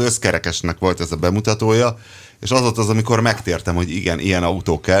 és az összkerekesnek volt ez a bemutatója, és az ott az, amikor megtértem, hogy igen, ilyen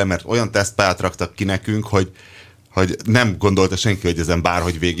autó kell, mert olyan tesztpályát raktak ki nekünk, hogy nem gondolta senki, hogy ezen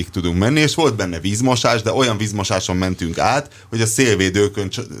bárhogy végig tudunk menni, és volt benne vízmosás, de olyan vízmosáson mentünk át, hogy a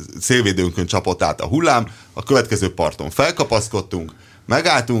szélvédőnkön csapott át a hullám, a következő parton felkapaszkodtunk,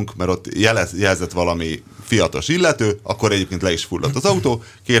 megálltunk, mert ott jelzett valami fiatos illető, akkor egyébként le is fulladt az autó,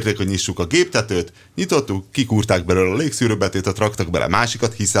 kérték, hogy nyissuk a géptetőt, nyitottuk, kikúrták belőle a légszűrőbetétet, raktak bele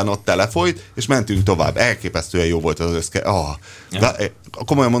másikat, hiszen ott telefolyt, és mentünk tovább. Elképesztően jó volt az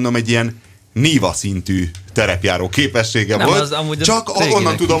komolyan mondom, egy ilyen Niva szintű terepjáró képessége nem, volt, csak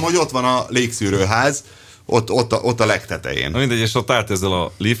onnan tudom, hogy ott van a légszűrőház, ott a legtetején. Na mindegy, és ott állt ezzel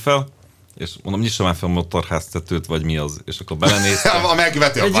a Leaf-fel, és mondom, nyissa már fel a motorháztetőt, vagy mi az, és akkor belenéztem. A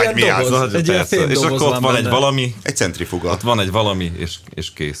megvető, vagy mi az. Egy és akkor ott van egy valami. Egy centrifuga. Ott van egy valami,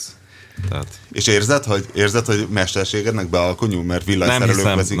 és kész. Tehát. És érzed, hogy mesterségednek bealkonyul, mert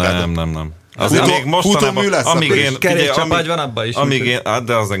villanyszerelők veszik át? Nem. Azért még mostanában, kerékcsapágy van abban is.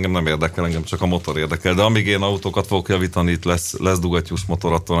 De az engem nem érdekel, engem csak a motor érdekel. De amíg én autókat fogok javítani, itt lesz dugattyús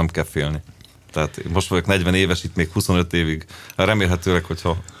motor, attól nem kell félni. Tehát most vagyok 40 éves, itt még 25 évig. Remélhetőleg,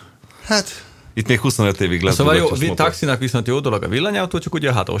 hogyha... Hát... Itt még 25 évig lesz szóval jó, taxinak viszont jó dolog a villanyautó, csak ugye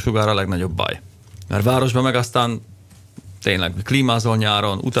a hatósugár a legnagyobb baj. Mert városban meg aztán tényleg klímázol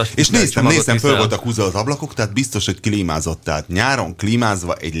nyáron, utas... És néztem, föl voltak húzva az ablakok, tehát biztos, hogy klímázott. Tehát nyáron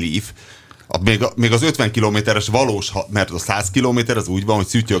klímázva egy Leaf, még az 50 kilométeres valós, mert a 100 kilométer az úgy van, hogy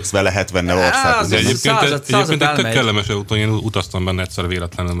szütyöksz vele 70-nel országhoz. Egyébként egy tök kellemes autó, én utaztam benne egyszer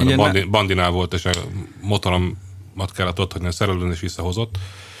véletlenül, mert a Bandinál volt, és a motoromat kellett ott hagyni a szerelőn, és visszahozott.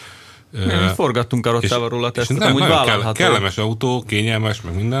 Forgattunk karottával róla a tesztet, amúgy vállalható. Kellemes autó, kényelmes,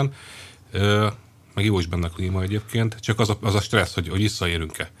 meg minden. Meg jó is benne a klíma egyébként, csak az a stressz, hogy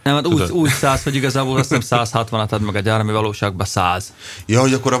visszaérünk-e. Nem, hát úgy 100, hogy igazából azt nem 160-at ad meg a gyár, ami valóságban 100. Ja,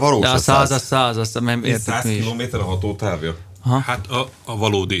 hogy akkor a valós a 100, azt nem értek 100 kilométer a hatótávja? Aha. Hát a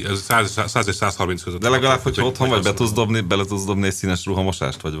valódi, ez 100 és 130 között. De legalább, hogyha otthon vagy, bele tudsz dobni egy színes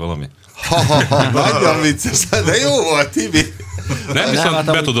ruhamosást, vagy valami. Nagyon vicces, de jó volt, Tibi. Nem, viszont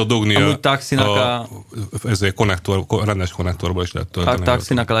be tudod dugni ezért rendes konnektorba is lehet tölteni. A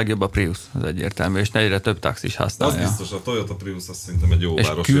taxinak a legjobb a Prius, az egyértelmű, és egyre több taxis használja. Az biztos, a Toyota Prius az szerintem egy jó városi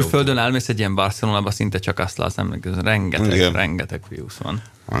autó. És külföldön elmész egy ilyen Barcelonába, szinte csak azt látsz, rengeteg Prius van.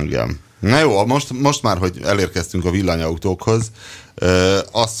 Igen. Na jó, most már, hogy elérkeztünk a villanyautókhoz,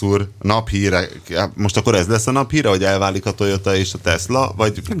 Asszúr naphíre, most akkor ez lesz a naphíre, hogy elválik a Toyota és a Tesla?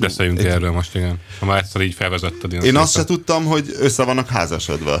 Vagy beszéljünk erről most, igen. Ha már egyszer így felvezetted. Én azt se tudtam, hogy össze vannak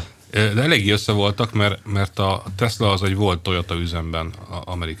házasodva. De eléggé össze voltak, mert a Tesla az egy volt Toyota üzemben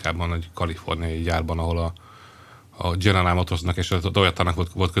Amerikában, egy kaliforniai gyárban, ahol a General Motorsnak és a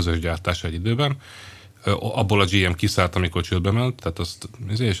Toyotának volt közös gyártása egy időben. Abból a GM kiszállt, amikor csődbe ment, tehát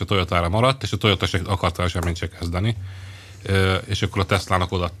és a Toyotára maradt, és a Toyota se akarta semmit se kezdeni. És akkor a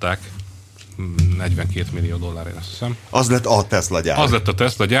Teslának odaadták $42 millió, én azt hiszem. Az lett a Tesla gyár. Az lett a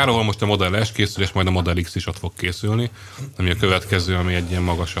Tesla gyár, ahol most a Model S készül, és majd a Model X is ott fog készülni, ami a következő, ami egy ilyen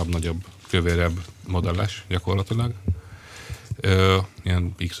magasabb, nagyobb, kövérebb Model S gyakorlatilag.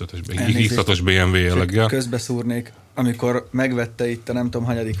 Ilyen X5-ös BMW jelleggel. Közbeszúrnék, amikor megvette itt a nem tudom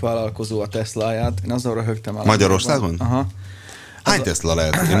hanyadik vállalkozó a Tesláját, én azon röhögtem el. Magyarországon? Aha. Hány Tesla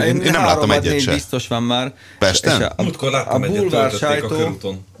lehet? Én nem láttam egyet se. Biztos van már. Pesten? Múltkor láttam egyet, töltötték a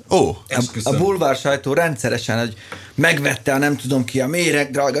körúton. A bulvár sajtó rendszeresen, hogy megvette a nem tudom ki a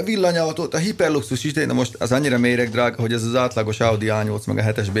méregdrága villanyautót, a hiperluxus is, de most az annyira méregdrága, hogy ez az átlagos Audi A8 meg a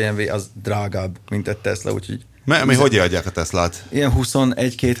 7-es BMW az drágább, mint egy Tesla, úgyhogy... Hogy adják a Teslát? Ilyen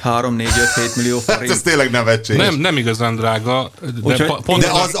 21, 2, 3, 4, 5, 7 millió forint. Hát ez tényleg nevetség. Nem igazán drága,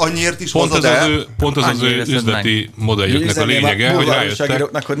 de az annyiért is hozod el? Pont az ő üzleti modelljüknek a lényege, hogy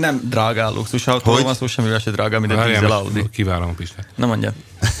rájöttek. Hogy nem drága luxus autóról van szó, semmivel se drága, mint egy dízel Audi. Kívánom a Pistát. Na mondja.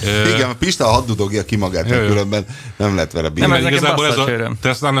 Igen, a Pista haddudogja ki magát, különben nem lehet vele bírni.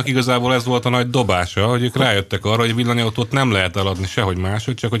 Teslának igazából ez volt a nagy dobása, hogy ők rájöttek arra, hogy villanyautót nem lehet eladni sehogy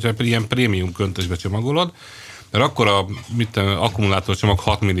máshogy, csak hogyha ilyen prémium köntösbe csomagolod, mert akkor a akkumulátorcsomag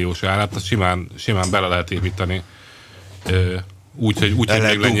 6 milliós árát, azt simán bele lehet építeni úgy, hogy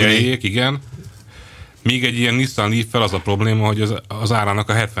még lenyeljék, igen. Míg egy ilyen Nissan Leaf-fel az a probléma, hogy az árának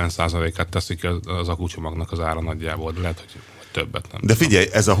a 70%-át teszik az akkucsomagnak az ára nagyjából, de lehet, hogy többet nem. De figyelj,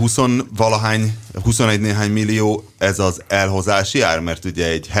 ez a 21 néhány millió, ez az elhozási ár, mert ugye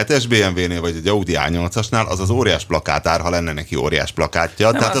egy 7-es BMW-nél vagy egy Audi A8-asnál az óriás plakátár, ha lenne neki óriás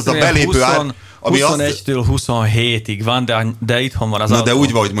plakátja. Tehát az a belépő ár, ami 21-től 27-ig van, de itthon van az Na autó. de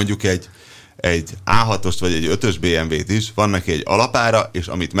úgy van, hogy mondjuk egy A6-ost vagy egy 5-ös BMW-t is, van neki egy alapára, és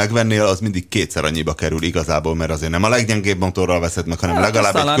amit megvennél, az mindig kétszer annyiba kerül igazából, mert azért nem a leggyengébb motorral veszed meg, hanem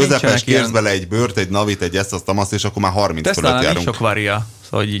legalább egy közepes, kérsz bele egy bőrt, egy navit, egy ezt, azt, azt, és akkor már 30 fölött járunk. Nincs sok varia,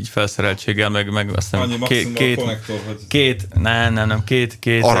 szóval így felszereltséggel, meg azt hiszem két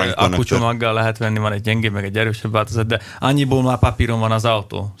akkucsomaggal lehet venni, van egy gyengébb, meg egy erősebb változat, de annyiból már papíron van az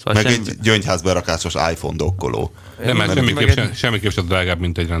autó. Szóval meg egy gyöngyházberakásos iPhone dokkoló. Nem, mert semmiképp sem drágább,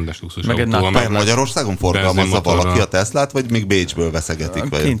 mint egy rendes luxus autó. Magyarországon forgalmazza valaki a Teslát, vagy még Bécsből veszegetik?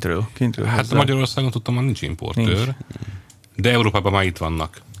 Kintről. Hát Magyarországon tudtam, hogy nincs importőr, de Európában már itt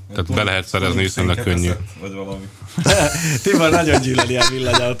vannak. Tehát be lehet szerezni, viszonylag könnyű. Vagy valami. Tibor nagyon gyűlöli a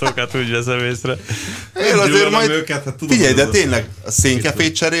villanyautókat, úgy veszem észre. Én azért majd... Figyelj, de tényleg a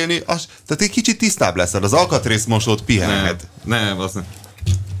szénkefét cserélni, tehát egy kicsit tisztább lesz, az alkatrészmosót pihenhet. Nem, az nem.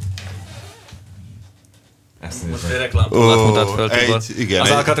 Most egy reklámtúlát mutat föl, Tibor. Igen, az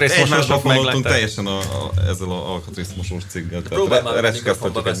alkatrészmosósok meglettek. Teljesen ezzel az alkatrészmosós céggel. Próbálj már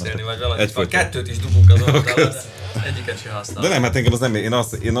mikrofonba beszélni, vagy valamit. A kettőt is dugunk az oldalra, de egyiket sem használom. De nem, hát engem az nem,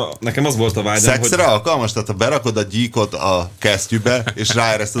 nekem az volt a vágyam, szexre alkalmas, tehát ha berakod a gyíkot a kesztyűbe, és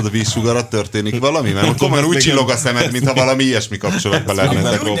ráereszted a vízsugarat, történik valami? Mert komolyan úgy csillog a szemed, mintha valami ilyesmi kapcsolatban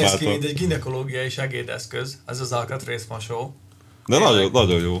lenne. Úgy néz ki, mint egy ginekológiai segédeszköz, ez az alkatrészmosó. De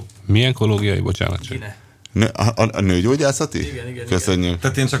nagyon jó. Milyen ekológiai, bocsánat? A nőgyógyászati? Igen. Köszönjük.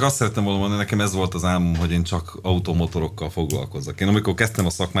 Tehát én csak azt szerettem volna mondani, nekem ez volt az álmom, hogy én csak automotorokkal foglalkozzak. Én amikor kezdtem a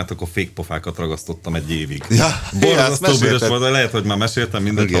szakmát, akkor fékpofákat ragasztottam egy évig. Borzasztó büdös volt, de lehet, hogy már meséltem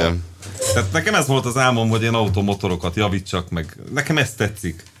mindent. Igen. Tehát nekem ez volt az álmom, hogy én automotorokat javítsak meg. Nekem ez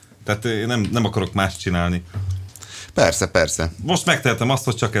tetszik. Tehát én nem akarok más csinálni. Persze. Most megtehetem azt,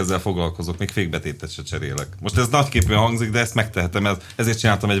 hogy csak ezzel foglalkozok, még fékbetétet se cserélek. Most ez nagyképűen hangzik, de ezt megtehetem, ezért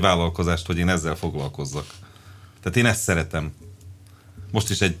csináltam egy vállalkozást, hogy én ezzel foglalkozzak. Tehát én ezt szeretem. Most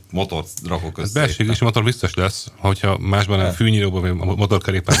is egy motort rakok össze. Belségési motor biztos lesz, hogyha másban a fűnyíróban vagy a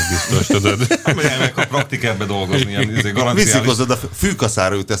motorkerékpárt biztos, tudod. Meg a praktikerbe dolgozni, ilyen garanciális. Viszik hozzá, a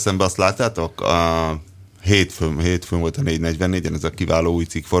fűkaszára jut eszembe, azt láttátok? Hétfőn volt a 444-en, ez a kiváló új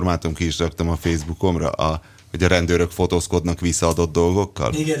cikkformátum, ki is raktam a Facebookomra, hogy a rendőrök fotózkodnak visszaadott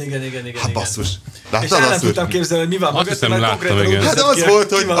dolgokkal. Igen. Hát basszus. És el nem tudtam képzelni, hogy mi van mögött, mert konkrétan hát az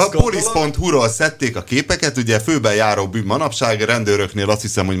volt, hogy a police.hu-ról szedték a képeket, ugye főben járó bűn manapság, a rendőröknél azt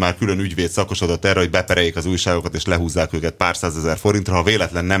hiszem, hogy már külön ügyvéd szakosodott erre, hogy bepereljék az újságokat és lehúzzák őket pár százezer forintra, ha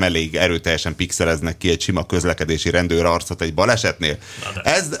véletlen nem elég erőteljesen pixeleznek ki egy sima közlekedési rendőr arcot egy balesetnél.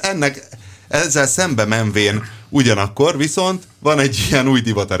 Ezzel szembe menvén ugyanakkor viszont van egy ilyen új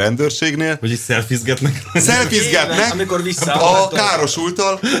divat a rendőrségnél. Hogy is szelfizgetnek. Amikor a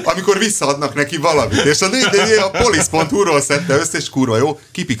károsultal, amikor visszaadnak neki valamit. És a police.hu-ról szedte össze, és kurva jó,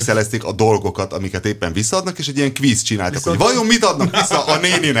 kipixelezték a dolgokat, amiket éppen visszaadnak, és egy ilyen kvíz csináltak, hogy vajon mit adnak vissza a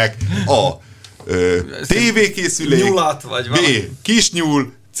néninek? A tévékészülék, nyulat, vagy B.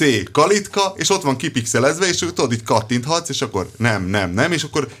 kisnyúl, C. kalitka, és ott van kipixelezve, és tudod, itt kattinthatsz, és akkor nem, és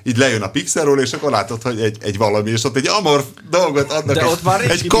akkor így lejön a pixelről, és akkor látod, hogy egy valami, és ott egy amorf dolgot adnak, de ott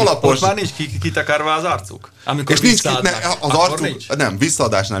már egy kalapos. Ott már nincs kitakarva az arcuk. És nincs az arcuk, nem,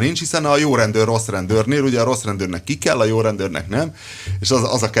 visszaadásnál nincs, hiszen a jó rendőr rossz rendőrnél, ugye a rossz rendőrnek ki kell, a jó rendőrnek nem, és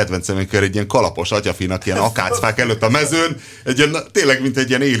az a kedvencem, amikor egy ilyen kalapos atyafinak ilyen akácfák előtt a mezőn, tényleg mint egy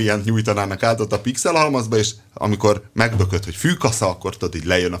ilyen alien nyújtanának át ott a pixelhalmazba, és amikor megbököd, hogy fűkasza, akkor tudod, így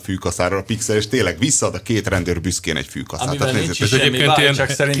lejön a fűkaszára a pixel, és tényleg visszaad a két rendőr büszkén egy fűkaszát. Amivel nincs is semmi baj, csak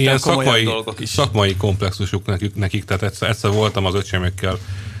szerintem komolyabb dolgok is. Szakmai komplexusuk nekik, tehát egyszer voltam az öcsémekkel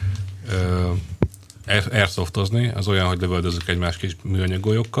airsoftozni, az olyan, hogy lövöldözzük egymás kis műanyag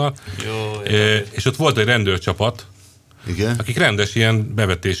golyokkal. És ott volt egy rendőrcsapat, igen? Akik rendes ilyen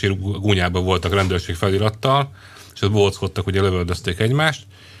bevetési gúnyában voltak rendőrség felirattal, és ott bóckodtak, ugye lövöldözték egymást,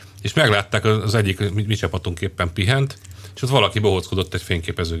 és meglátták az egyik, mi csapatunk éppen pihent, és ott valaki bohóckodott egy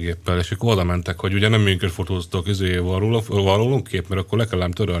fényképezőgéppel, és akkor oda mentek, hogy ugye nem minket fotóztak valólunk kép, mert akkor le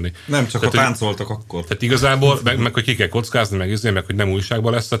kellem törölni. Nem, csak tehát, táncoltak akkor. Tehát igazából, meg hogy ki kell kockázni, meg hogy nem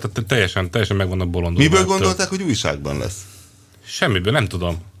újságban lesz, tehát teljesen megvan a bolondul. Miből gondolták, hogy újságban lesz? Semmiből, nem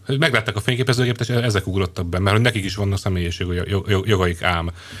tudom. Meglátták a fényképezőgépet, és ezek ugrottak be, mert hogy nekik is vannak személyiség jogaik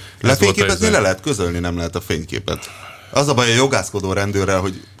ám. Lefényképezni le lehet közölni, nem lehet a fényképet. Az a baj a jogászkodó rendőrrel,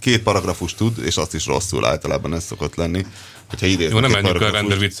 hogy 2 paragrafus tud, és azt is rosszul általában ez szokott lenni. Hogyha Jó, nem menjünk a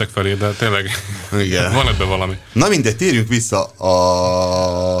rendőrviccek felé, de tényleg igen. van ebben valami. Na mindegy, térjünk vissza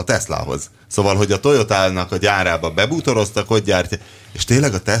a Teslahoz. Szóval, hogy a Toyotának a gyárába bebútoroztak, hogy gyártja, és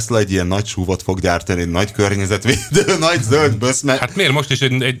tényleg a Tesla egy ilyen nagy súvot fog gyártani, egy nagy környezetvédő, nagy zöld böszme. Hát miért most is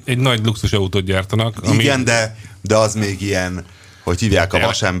egy nagy luxusautót gyártanak? Ami Igen, de az még ilyen, hogy hívják a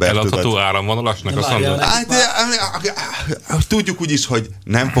vasembert. Eladható áramvonalasnak, azt mondod? Hát, tudjuk úgyis, hogy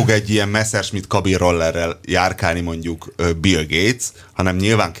nem fog egy ilyen Messerschmitt kabin rollerrel járkálni mondjuk Bill Gates, hanem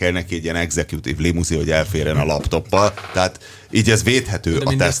nyilván kell neki egy ilyen executive limuzin, hogy elférjen a laptoppal. Tehát így ez védhető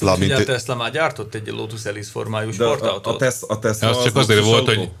a Tesla. Mint a Tesla már gyártott egy Lotus Elise formájú sportautót. A Tesla az csak azért volt,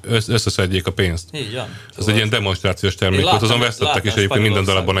 hogy összeszedjék a pénzt. Így van. Ez egy ilyen demonstrációs termék volt, azon vesztettek is egyébként minden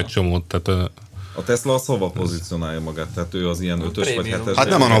darabban egy csomót. Tehát, a Tesla az hova pozícionálja magát? Tehát ő az ilyen 5-ös vagy 7-es? Hát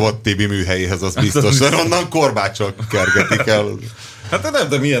nem a Novot Tibi műhelyéhez, az biztos, mert onnan korbácsok kergetik el. Hát nem,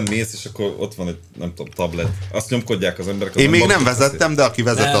 de milyen mész, és akkor ott van egy, nem tudom, tablet. Azt nyomkodják az emberek. Én még nem vezettem, de aki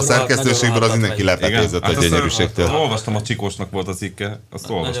vezette a szerkesztőségből, az mindenki lepetőzött a gyönyörűségtől. Olvastam, a Csikósnak volt a cikke, azt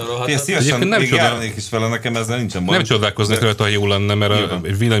olvastam. Szívesen még járnék is vele, nekem ezzel nincsen baj. nem csodálkoznak rajta, ha jó lenne, mert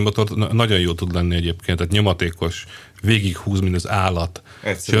egy villanymotor nagyon jó tud lenni egyébként, tehát nyomatékos, végighúz, mint az állat,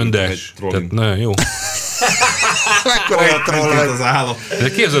 csöndes, tehát nagyon jó. Mekkora egy troll az állat.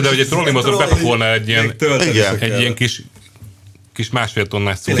 De képzeld el, hogy egy trollimotor bepakolná egy ilyen kis 1,5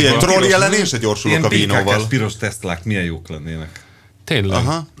 tonnás Ilyen szóval. troll jelen én se gyorsulok a Vínóval. Ilyen piros Teslák milyen jók lennének. Tényleg.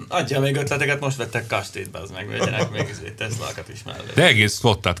 Aha. Adja még ötleteket, most vettek kastélyt, az meg, vegyenek még Teslákat is mellé. De egész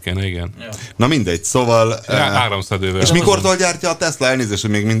flottát kéne, igen. Ja. Na mindegy, szóval... Áramszedővel. És mikortól gyártja a Tesla? Elnézést,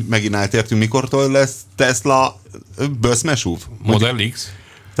 hogy még megint eltértünk. Mikortól lesz Tesla böszmesúv? Model X?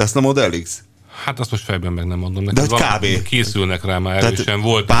 Tesla Model X? Hát azt most fejben meg nem mondom. De hogy kb. Készülnek rá már erősen.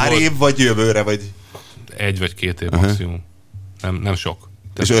 Volt pár év, vagy jövőre, vagy... 1 vagy 2 év maximum. Nem sok.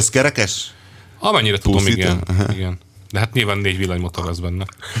 És összkerekes? Amennyire tudom, Pusztító? igen. De hát nyilván 4 villanymotor lesz benne.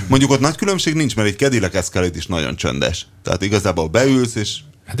 Mondjuk ott nagy különbség nincs, mert egy Cadillac Escalade is nagyon csöndes. Tehát igazából beülsz, és...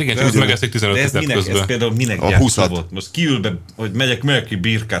 Hát igen, csak megeszik 15 de ez litet minek, közben. ez például minek A 20-at. volt? Most kiül be, hogy megyek ki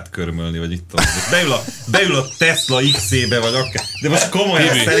birkát körmölni, vagy itt beül a Tesla X-ébe, vagy akár. De most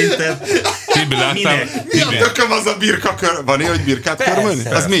komolyan szerinted Tibi, láttál? Mi a tököm az a birka kör... Van ilyen, hogy birkát körmölni?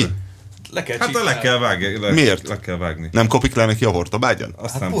 Az mi? Hát le kell vágni. Miért? Le kell vágni. Nem kopik le neki a hortobágyon?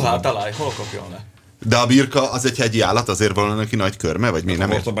 Azt Hát nem puhá tudom. talaj, hol kopjon le? De a birka az egy hegyi állat, azért van neki nagy körme, vagy mi? A Nem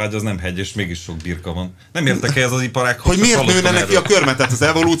ért? hortobágy az nem hegy, és mégis sok birka van. Nem értek ez az iparág, Hogy miért nőne neki a körme? Tehát az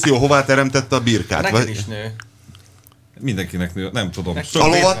evolúció hová teremtette a birkát? Neked is nő. Mindenkinek nő, nem tudom. A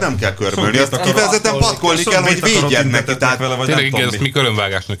lovat nem kell körmölni, azt kifejezetten patkolni kell, hogy védjen neki. Tehát Tényleg igen, ezt mi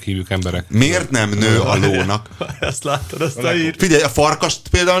körömvágásnak hívjuk emberek. miért nem nő a lónak? Ezt láttad, azt a hírt? Figyelj, a farkast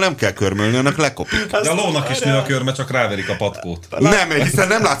például nem kell körmölni, annak lekopik. De a lónak is nő a körme, csak ráverik a patkót. Nem, hiszen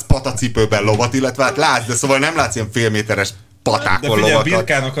nem látsz patacipőben lovat, illetve hát látsz, de szóval nem látsz ilyen félméteres De patákon figyelj, lovakat.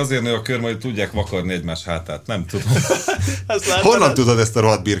 birkának azért nő a körme, hogy tudják vakarni egymás hátát. Nem tudom. Honnan tudod ezt a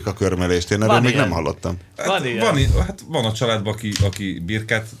rohadt birka körmölést? Én erről Van még ilyen. nem hallottam. Van ilyen. Van a családban, aki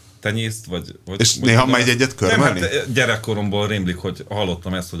birkát tenyészt, vagy És néha megy egyet körmölni? Nem, hát gyerekkoromból rémlik, hogy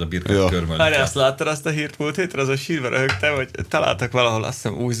hallottam ezt, hogy a birkát Ja. körmölni Várj, kell. azt láttad azt a hírt múlt hétre, az a sírva röhögtem, hogy találtak valahol, azt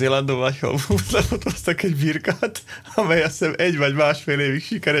hiszem Új-Zélandon vagy hol lefotóztak egy birkát, amely azt hiszem 1 vagy 1,5 évig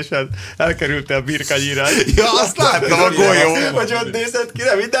sikeresen elkerülte a birkanyírás. Ja, azt láttam a golyó. Hogy ott nézett ki,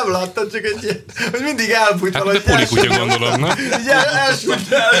 nem, így nem láttam, csak egy ilyen, hogy mindig elbújt Hát valahogy. de polikutya gondolom, na? Így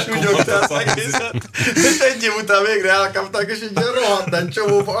elsúnyogta az egészet. És egy év után végre elkapták, és egy ilyen rohadt nagy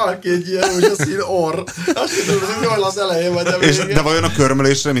csomó alki egy ilyen rózsaszín orr. Azt tudom, hogy jól az elején vagy a És, végén. de vajon a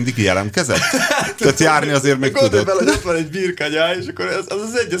körmölésre mindig jelentkezett? Tehát járni azért még Gondolj tudod. bele, hogy ott van egy birkanyá, és akkor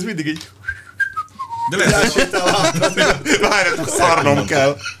az mindig így De lehet, hogy, Várjatok, szarnom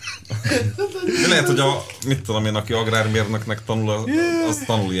kell. de lehet, hogy mit tudom én, aki agrármérnöknek tanul, az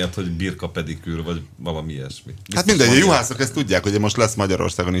tanul ilyet, hogy birka pedikűr, vagy valami ilyesmi. Hát mindegy, a juhászok ezt tudják, hogy most lesz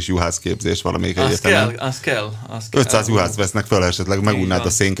Magyarországon is juhászképzés valamelyik egyetemen. az kell. 500 juhász vesznek fel, esetleg megunnád a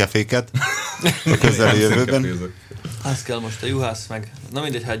szénkeféket a közeljövőben. Az kell most a juhász meg. Na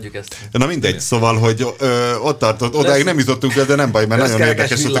mindegy, hagyjuk ezt. Na mindegy, szóval, hogy ott tartott, odáig nem jutottunk el, de nem baj, mert nagyon Összkerekes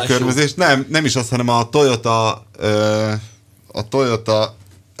érdekes ott a villású. körmözés. Nem is az, hanem a Toyota,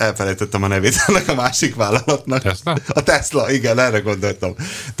 elfelejtettem a nevét ennek a másik vállalatnak. Tesla? A Tesla, igen, erre gondoltam.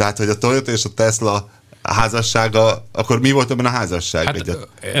 Tehát, hogy a Toyota és a Tesla házassága, akkor mi volt ebben a házasság?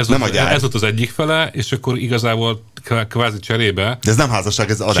 Hát nem a gyár. ez volt az egyik fele, és akkor igazából kvázi cserébe De ez nem házasság,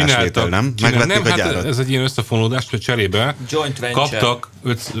 ez adásvétel, nem? Megvették nem, a gyárat. hát ez egy ilyen összefonódás, hogy cserébe Joint venture. kaptak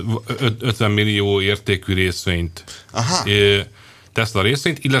 50 millió értékű részvényt. Aha. Tesla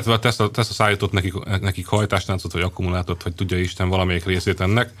részvényt, illetve a Tesla szállított nekik hajtástáncot, vagy akkumulátort, vagy tudja Isten valamelyik részét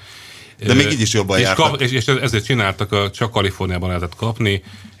ennek. De még így is jobban jártak. És ezért csináltak, csak Kaliforniában lehetett kapni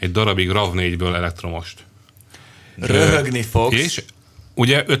egy darabig RAV4-ből elektromost. Röhögni fogsz. És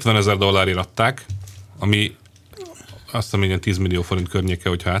ugye $50,000 adták, ami azt hiszem, ilyen 10 millió forint környéke,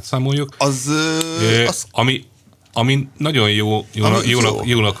 hogyha átszámoljuk. Ami nagyon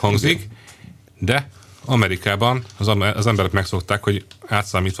jónak hangzik, de Amerikában az emberek megszokták, hogy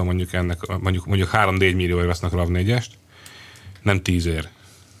átszámítva mondjuk ennek, mondjuk 3-4 millióért vesznek RAV4-est, nem 10 ér.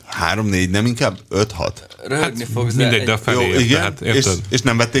 3-4, nem inkább 5-6? Röhögni fogsz. Mindegy, de a feléért. Igen, Tehát, és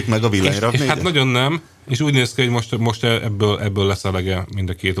nem vették meg a villanyra? És hát nagyon nem, és úgy néz ki, hogy most ebből lesz elege mind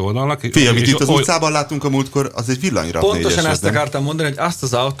a két oldalnak. Figyelj, amit itt az utcában látunk a múltkor, az egy villanyra. Pontosan ezt akartam mondani, hogy azt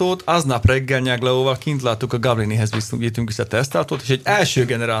az autót aznap reggel Nyáglóval kint láttuk a Gablinihez vittünk is a tesztautót, és egy első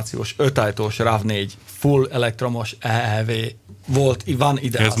generációs 5-ajtós RAV4 full elektromos EEV van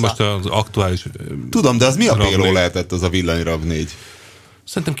ide. Ez most az aktuális... Tudom, de az mi a péló lehetett az a villany RAV4?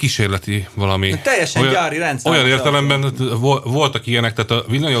 Szerintem kísérleti valami. Teljesen gyári rendszer. Olyan értelemben voltak ilyenek, tehát a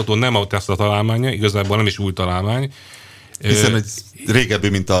villanyautó nem a Tesla találmánya, igazából nem is új találmány. Hiszen egy régebbi,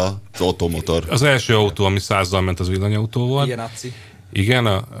 mint az automotor. Az első autó, ami 100-zal ment, az villanyautó volt. Ilyen Nazi. Igen.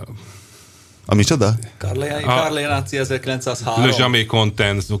 A micsoda? Carle Nazi 1903. Le Jamais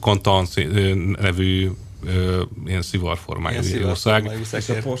Content nevű ilyen szivarformájú ország.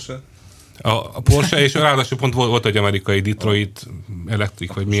 A Porsche, és ráadásul pont volt egy amerikai Detroit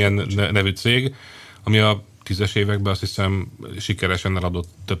Electric, vagy milyen nevű cég, ami a 10-es években azt hiszem sikeresen eladott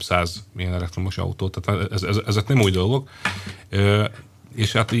több száz ilyen elektromos autót. Tehát ezek nem új dolgok.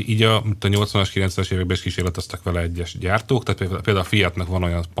 És hát így a 80-as, 90-es években is kísérleteztek vele egyes gyártók, tehát például a Fiatnak van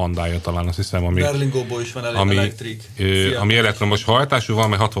olyan pandája talán, azt hiszem, ami Berlingóból is van elektrik. Ami elektromos hajtású van,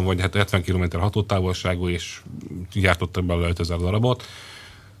 mert 60 vagy 70 km hatótávolságú, és gyártottak belőle 5000 darabot.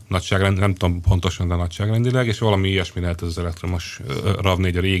 Nagyságrend, nem tudom pontosan, de nagyságrendileg, és valami ilyesmi lehet ez az elektromos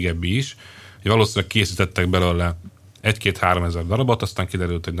RAV4, a régebbi is. Valószínűleg készítettek belőle 1-2-3 ezer darabot, aztán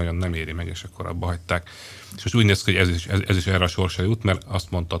kiderült, hogy nagyon nem éri meg, és akkor abba hagyták. És most úgy néz ki, hogy ez is erre a sorsa jut, mert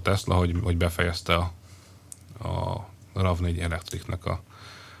azt mondta a Tesla, hogy befejezte a RAV4 Electricnek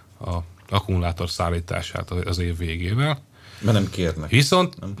a akkumulátor szállítását az év végével. Mert nem kérnek.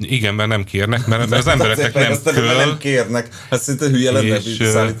 Viszont, igen, mert nem kérnek, mert az embereknek nem kérnek. Hát szinte hülye lenne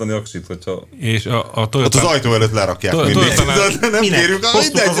szállítani aksit, hogyha... És a Toyota... Ott az ajtó előtt lerakják mindig. Nem kérjük,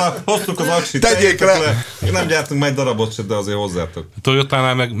 hoztuk az aksit, tegyék le. Nem gyártunk meg darabot se, de azért hozzátok. A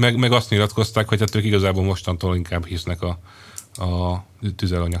Toyotánál meg azt nyilatkozták, hogy hát ők igazából mostantól inkább hisznek a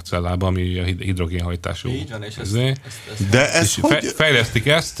tüzelőanyagcellába, ami a hidrogénhajtású. Így van, és de ez fejlesztik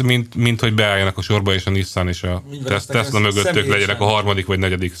ezt, mint hogy beálljanak a sorba, és a Nissan és a Tesla mögöttök legyenek a harmadik vagy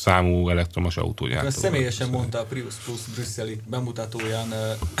negyedik számú elektromos autógyártó. Személyesen mondta a Prius Plus brüsszeli bemutatóján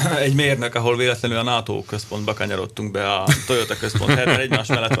egy mérnök, ahol véletlenül a NATO központba kanyarodtunk be, a Toyota központ helyett, egymás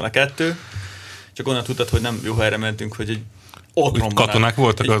mellett van a kettő. Csak onnan tudtad, hogy nem jó helyre mentünk, hogy egy katonák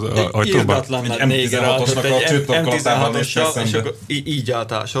voltak az ajtóban? Irdatlan nagy néger állt, egy M16-ossal, és akkor így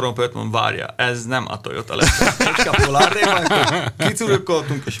állt a soron pölt, mondom, várja, ez nem a Toyota lesz. Egy kappal arrébb,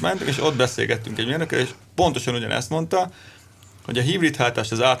 kicurukkoltunk, és mentünk, és ott beszélgettünk egy mérnökkel, és pontosan ugyanezt mondta, hogy a hibrid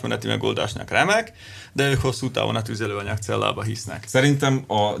hajtás az átmeneti megoldásnak remek, de ők hosszú távon a tüzelőanyagcellába hisznek. Szerintem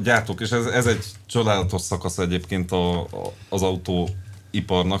a gyártók, és ez egy csodálatos szakasz egyébként az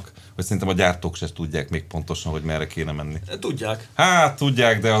autóiparnak, hogy szerintem a gyártók se tudják még pontosan, hogy merre kéne menni. Tudják. Hát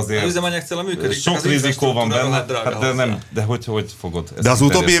tudják, de azért... Az üzemanyagcella működik. Sok rizikó van benne, de hogy fogod? De az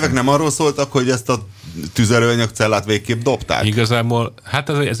utóbbi évek nem arról szóltak, hogy ezt a tüzelőanyagcellát végképp dobták? Igazából, hát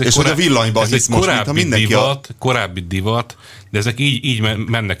ez egy és hogy a villanyban hisz most, mintha mindenki korábbi divat, de ezek így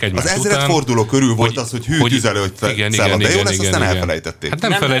mennek egymás után. Az ezredforduló körül volt az, hogy tüzelőanyagcella, de jó lesz, aztán elfelejtették. Hát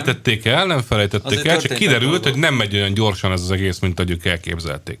nem felejtették el, csak kiderült, hogy nem megy olyan gyorsan ez az egész, mint ahogy ők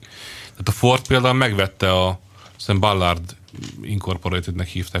elképzelték. Tehát a Ford például megvette a Ballard Incorporatednek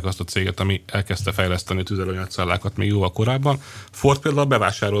hívták azt a céget, ami elkezdte fejleszteni tüzelőanyagcellákat még jóval korábban. Ford például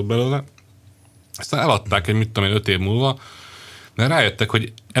bevásárolt belőle, aztán eladták egy 5 év múlva, mert rájöttek,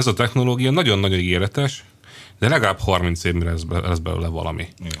 hogy ez a technológia nagyon-nagyon ígéretes, de legalább 30 év mire lesz belőle valami.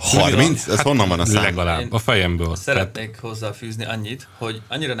 30? Ez honnan van a szám? Legalább, a fejemből. Szeretnék hozzáfűzni annyit, hogy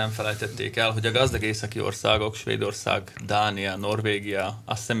annyira nem felejtették el, hogy a gazdag északi országok, Svédország, Dánia, Norvégia,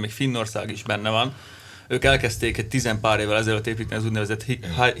 azt hiszem még Finnország is benne van, ők elkezdték egy 10 pár évvel ezelőtt építeni az úgynevezett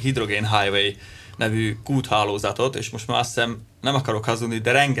Hydrogen Highway nevű kúthálózatot, és most már azt hiszem nem akarok hazudni,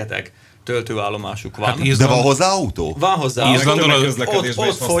 de rengeteg töltőállomásuk van. Hát De van hozzá autó? Van hozzá. Izlandon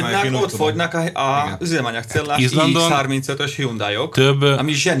Ott fogynak a üzemanyagcellás iX35-ös Hyundai-ok,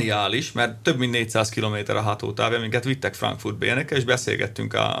 ami zseniális, mert több mint 400 km a hatótávja, minket vittek Frankfurtba ilyenekkel, és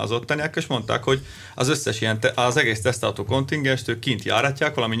beszélgettünk az ottaniakkal, és mondták, hogy az összes ilyen, az egész tesztautó kontingenst ők kint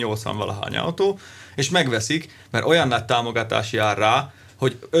járatják, valami 80-valahány autó, és megveszik, mert olyan nagy támogatás jár rá,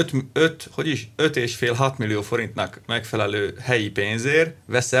 hogy 5,5-6 millió forintnak megfelelő helyi pénzért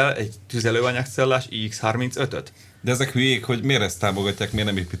veszel egy tüzelőanyagcellás iX35-öt. De ezek hülyék, hogy miért ezt támogatják, miért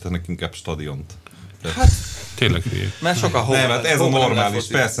nem építenek inkább stadiont? Hát, tényleg hülyék. mert sok a hó. Nem, hát ez a normális,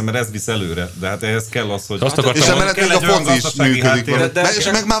 persze, mert ez visz előre, de hát ehhez kell az, hogy... Azt akartam, És emellett még a foci is működik. És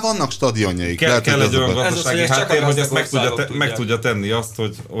de- meg már vannak stadionjaik. Kell egy olyan Ez az, gazdasági hogy csak háttér, a hogy ezt gazdag meg tudja tenni azt,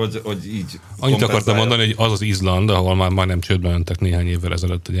 hogy így Annyit akartam kompenzálja. mondani, hogy az Izland, ahol már majdnem csődbe mentek néhány évvel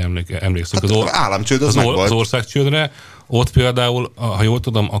ezelőtt, hogy emlékszünk. Hát államcsőd az meg az volt. országcsődre. Ott például, ha jól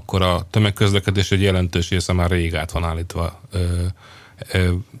tudom, akkor a tömegközlekedés egy jelentős része már rég át van állítva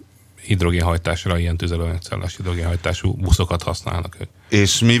hidrogénhajtásra, ilyen tüzelőanyagcellás hidrogénhajtású buszokat használnak ők.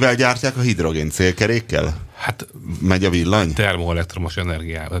 És mivel gyártják a hidrogén? Célkerékkel? Hát Megy a villany? termoelektromos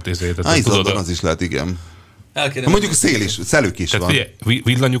energiával. Izlandon az is lehet, igen. Mondjuk szelük is Tehát van. figyelj,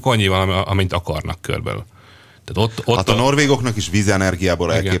 villanyuk annyi van, amint akarnak körülbelül. Tehát ott Hát a norvégoknak is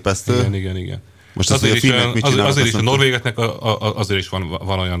vízenergiából elképesztő. Igen. Most azért is a norvégeknek azért is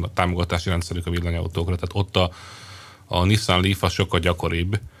van olyan támogatási rendszerük a villanyautókra. Tehát ott a Nissan Leaf az sokkal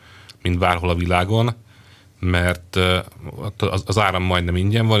gyakoribb, mint bárhol a világon, mert az áram majdnem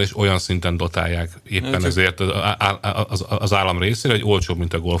ingyen van, és olyan szinten dotálják éppen ezért az állam részére, hogy olcsóbb,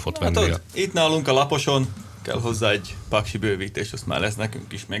 mint a Golfot vennél. Itt nálunk a laposon kell hozzá egy paksi bővítés, azt már lesz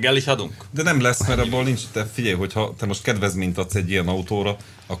nekünk is, meg el is adunk. De nem lesz, mert abból nincs, te figyelj, hogyha te most kedvezményt adsz egy ilyen autóra,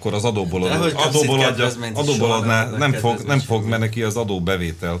 akkor az adóból adná, nem fog, mert neki az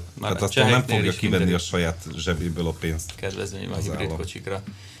adóbevétel. Tehát aztán nem fogja kivenni a saját zsebéből a pénzt. Kedvezmény a hibrid kocsikra.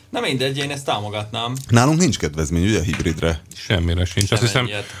 Na mindegy, én ezt támogatnám. Nálunk nincs kedvezmény, ugye, a hibridre? Semmire sincs.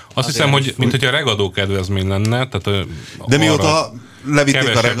 Azt hiszem, hogy mint hogy a regadó kedvezmény lenne. Tehát de mióta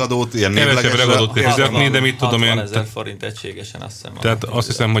levitték a regadót, ilyen kevesebb névlegesre... regadót kell fizetni, de mit tudom 60 én... 000 forint egységesen, azt hiszem. Tehát azt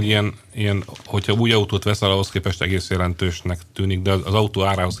hiszem, hogy ilyen, hogyha új autót veszel, ahhoz képest egész jelentősnek tűnik, de az autó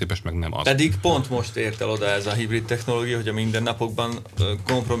árához képest meg nem az. Pedig pont most ért el oda ez a hibrid technológia, hogy a mindennapokban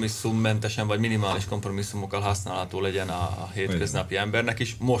kompromisszummentesen vagy minimális kompromisszumokkal használható legyen a hétköznapi embernek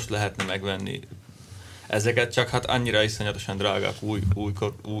is. Most lehetne megvenni ezeket, csak hát annyira iszonyatosan drágák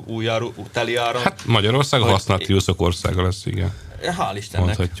új teli áron. Hát Magyarország a használt Priuszok országa lesz, igen. Hál' Istennek,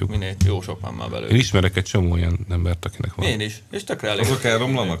 mondhatjuk. minél jó sok van már belőle. Én ismerek egy csomó olyan embert, akinek van. Én is, és tökre elég. Azok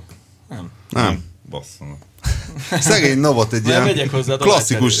elromlanak? Nem. Basszanak. Szegény Novot egy ilyen megyek hozzá,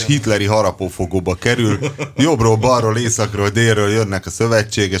 klasszikus egyszerűen. hitleri harapófogóba kerül. Jobbról, balról, északról, délről jönnek a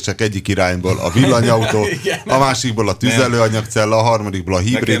szövetségesek, egyik irányból a villanyautó, a másikból a tüzelőanyagcella, a harmadikból a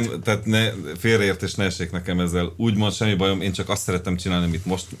hibrid. Nekem, tehát félreértés ne essék nekem ezzel. Úgymond semmi bajom, én csak azt szeretem csinálni, amit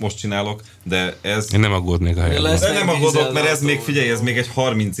most csinálok, de ez... Én nem aggódnék a helyben. Lesz Nem még aggódok, mert ez dízel még, figyelj, ez még egy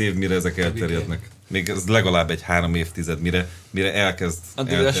 30 év, mire ezek elterjednek. Még ez legalább egy 3 évtized, mire elkezd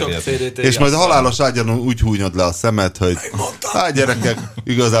Addigra sok elterjedni. CDT És majd a halálos ágyon úgy húnyod le a szemed, hogy hát gyerekek,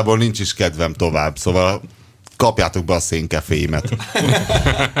 igazából nincs is kedvem tovább, szóval kapjátok be a szénkefémet.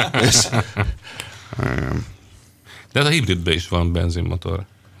 És, De hát a hibridben is van benzinmotor.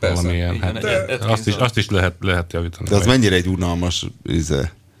 Valamilyen. Hát, azt is lehet javítani. de az mennyire egy unalmas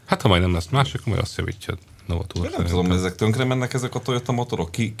Hát ha majd nem lesz másik, majd azt javítja. Nem tudom, ezek tönkre mennek ezek a Toyota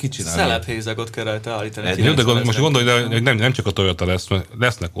motorok? Ki csinálja? Szelephézagot kell rajta állítani. Jó, de most gondolj, hogy nem csak a Toyota lesz, mert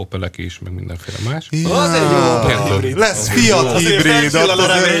lesznek Opelek is, meg mindenféle más. Az egy jó Érted? hibrid. lesz Fiat hibrid.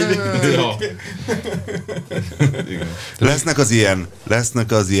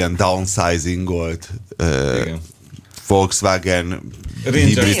 Lesznek az ilyen downsizingolt Volkswagen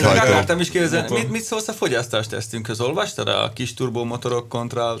hibrid Én hajtó. akartam is kérdezni, mit szólsz a fogyasztástesztünkhöz? Olvastad a kis turbomotorok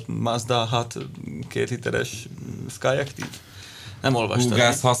kontra Mazda 6 2 literes Skyactiv? Nem olvastad.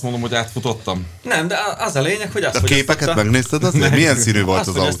 Gáz, ha azt mondom, hogy átfutottam. Nem, de az a lényeg, hogy azt A képeket megnézted azért? Milyen színű volt azt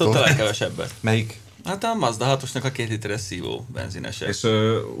az autó? fogyasztotta a legkevesebbet. Melyik? Hát a Mazda 6-osnak a 2 literes szívó benzinesek. És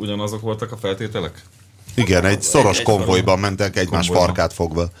ugyanazok voltak a feltételek? Igen, egy szoros Egy konvojban mentek egymás Konvojban. farkát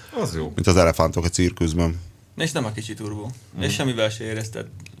fogva, Az jó. mint az elefántok a cirkuszban. És nem a kicsi turbó. És semmivel se érezted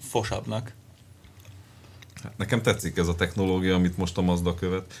fosabbnak. Nekem tetszik ez a technológia, amit most a Mazda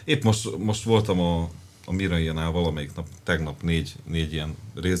követ. Épp most voltam a Mirai-nál valamelyik nap, tegnap négy ilyen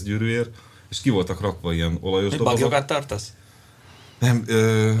részgyűrűért, és ki voltak rakva ilyen olajos Hogy dobozok. bagyokat tartasz? Nem,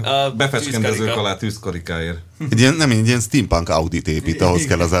 befecskendezők tűzkarika. alá tűzkarikáért. Egy ilyen steampunk Audit épít, ahhoz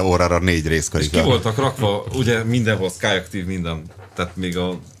kell az órára 4 És részkarika. ki voltak rakva, ugye mindenhol Skyactiv minden, tehát még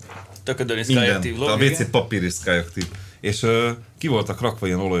a Töködön minden, Skyactiv a log, WC papír is Skyactiv. És ki voltak rakva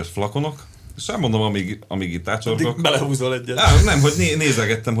ilyen olajos flakonok, és nem mondom, amíg itt ácsorgok. belehúzol egyet. Nem, hogy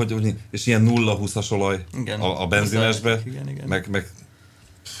nézegettem, hogy és ilyen 0-20-as olaj Igen. a benzinesbe, Igen. meg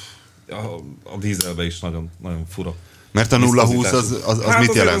a dízelbe is nagyon, nagyon fura. Mert a 0-20 az Hát mit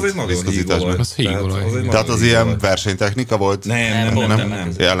azért jelent? az egy nagyon Viszkozításban? hígolaj. Az hígolaj. Tehát egy Tehát nagyon az ilyen hígolaj. versenytechnika volt?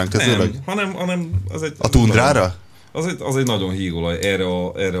 Nem. Ellenkezőleg? Hanem az egy... A tundrára? Az egy nagyon hígolaj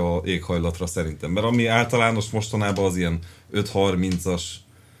erre a éghajlatra szerintem. Mert ami általános mostanában az ilyen 5.30-as,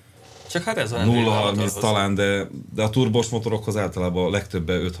 Csak hát ez van. 0.30 talán, de a turbos motorokhoz általában a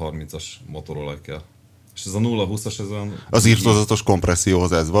legtöbben 5.30-as motorolaj kell. És ez a 0.20-as, ez olyan... Az írtózatos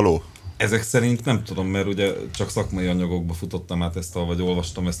kompresszióhoz ez való? Ezek szerint nem tudom, mert ugye csak szakmai anyagokba futottam át vagy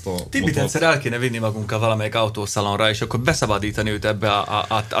olvastam ezt a Tibit egyszer el kéne vinni magunkkal valamelyik autószalonra, és akkor beszabadítani őt ebbe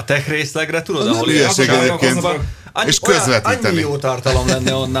a tech részlegre, tudod, Nem ahol hülyeség egyébként. És közvetíteni. Annyi jó tartalom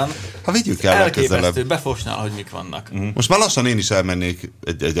lenne onnan. Ha vigyük el legközelebb. Elképesztő, befosnál, hogy mik vannak. Most már lassan én is elmennék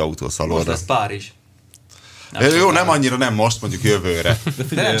egy Most autószalonra. lesz Párizs. Jó, nem annyira, nem most, mondjuk jövőre.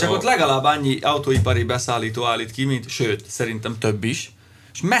 De nem, csak ott legalább annyi autóipari beszállító állít ki, mint, sőt, szerintem több is.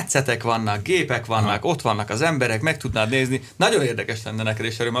 És metszetek vannak, gépek vannak, ott vannak az emberek, meg tudnád nézni. Nagyon érdekes lenne neked,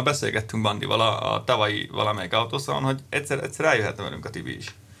 és erről már beszélgettünk Bandival a tavalyi valamelyik autószalon, hogy egyszer eljöhetne velünk a Tibi is.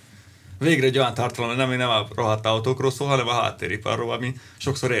 Végre egy olyan tartalom, nem a rohadt autókról szól, hanem a háttériparról, ami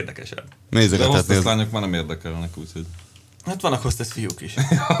sokszor érdekesebb. De Nézegethetni. hostess lányok már nem érdekelnek, úgyhogy... Hát vannak hostess fiúk is.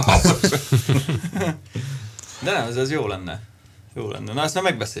 De nem, ez jó lenne. Jó lenne. Na ezt már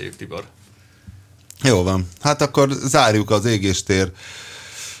megbeszéljük, Tibor. Jó van. Hát akkor zárjuk az égéstér.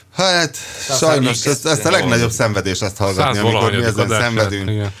 Hát sajnos ezt a legnagyobb szenvedés ezt hallgatni, amikor mi ezen szenvedünk.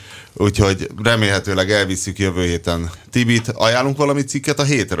 Igen. Úgyhogy remélhetőleg elviszük jövő héten Tibit. Ajánlunk valami cikket a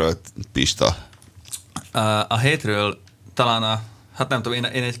hétről, Pista? A hétről talán hát nem tudom,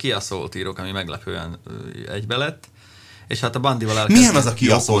 én egy Kia Soul-t írok, ami meglepően egybe lett. És hát a Bandival elkezdtem. Milyen az a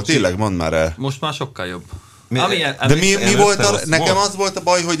Kia Soul? Tényleg, mondd már el. Most már sokkal jobb. De mi volt nekem az volt a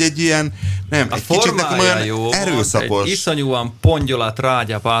baj, hogy egy ilyen, nem, A egy kicsit nekem formája olyan jó, erőszakos. egy iszonyúan pongyolat,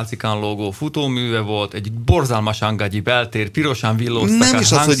 rágya, pálcikán lógó futóműve volt, egy borzalmasan gagyi beltér, pirosan villóztak Nem a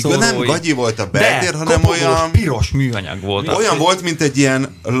is az, hogy hangszórói. nem gagyi volt a beltér, de, hanem kopogós, olyan... piros műanyag volt. Olyan volt, mint egy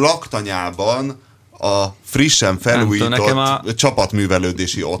ilyen laktanyában a frissen felújított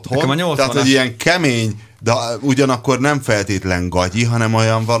csapatművelődési otthon. Nekem a 80-as Tehát, hogy ilyen kemény, de ugyanakkor nem feltétlen gagyi, hanem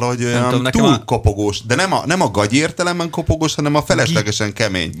olyan valahogy olyan túl kopogós. De nem a gagyi értelemben kopogós, hanem a feleslegesen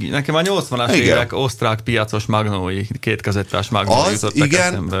kemény. Nekem a 80-as évek osztrák piacos magnói, kétkazettás magnói jutottak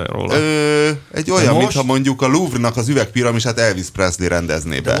eszembe róla. Egy olyan, mintha mondjuk a Louvre-nak az üvegpiramisát Elvis Presley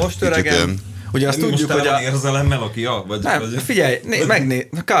rendezné be. De most öregem, ugye azt tudjuk, hogy érzelemmel a Kia? Figyelj,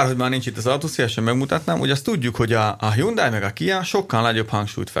 kár, hogy már nincs itt az autó, szívesen megmutatnám, ugye azt tudjuk, hogy a Hyundai meg a Kia sokkal nagyobb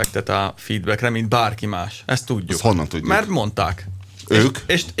hangsúlyt fektet a feedbackre, mint bárki más. Ezt tudjuk. Ezt honnan tudjuk? Mert mondták. Ők?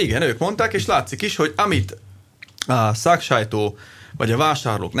 És igen, ők mondták, és látszik is, hogy amit a szaksajtó vagy a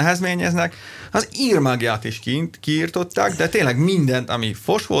vásárlók nehezményeznek, az írmágját is kiírtották, de tényleg mindent, ami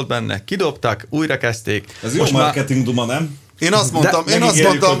fos volt benne, kidobták, újra kezdték. Ez jó marketing duma, nem? Én azt mondtam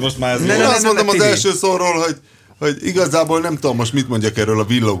az első szóról, hogy igazából nem tudom most mit mondjak erről a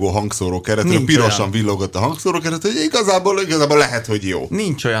villogó hangszórókeretről, pirosan villogott a hangszórókeret, hogy igazából lehet, hogy jó.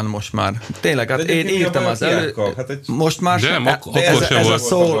 Nincs olyan most már. Tényleg, hát én írtam az elő. Most már sem.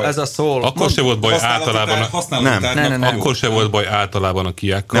 Ez a Soul. Akkor se volt baj általában. Nem. Akkor se volt baj általában a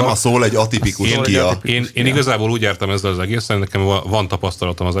Kiákkal. Nem, a Soul egy atipikus Kia. Én igazából úgy jártam ezzel az egészen, nekem van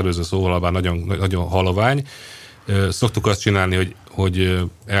tapasztalatom az előző Soul-val, bár nagyon halovány. Szoktuk azt csinálni, hogy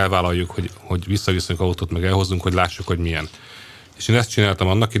elvállaljuk, hogy visszaviszünk autót, meg elhozzunk, hogy lássuk, hogy milyen. És én ezt csináltam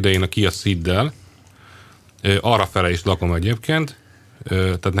annak idején a Kia Ceed-del, arrafele is lakom egyébként,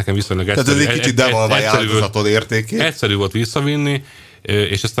 tehát nekem viszonylag egyszerű. Tehát ez egy kicsit devalválja áldozatod értékét. Egyszerű volt visszavinni,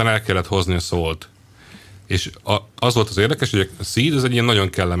 és aztán el kellett hozni a Soul-t. És az volt az érdekes, hogy a Ceed ez egy ilyen nagyon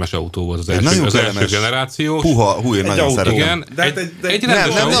kellemes autó volt, az első generációs. Puha, én nagyon szeretem. Igen, egy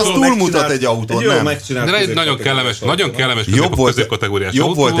rendes autó. Az túlmutat egy autón, nem. De egy nagyon kellemes középkategóriás autó.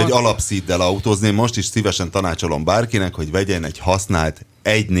 Jobb volt egy alap Ceeddel autózni, most is szívesen tanácsolom bárkinek, hogy vegyen egy használt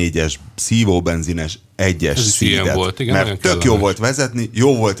 1.4-es szívóbenzines 1-es Ceedet. Mert tök jó volt vezetni,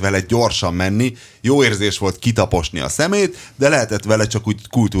 jó volt vele gyorsan menni, jó érzés volt kitaposni a szemét, de lehetett vele csak úgy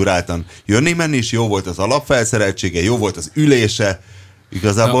kultúráltan jönni-menni, és jó volt az alapfelszereltsége, jó volt az ülése,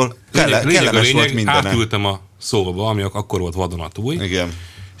 igazából kellemes volt mindene. Átültem a Soulba, ami akkor volt vadonatúj. Igen.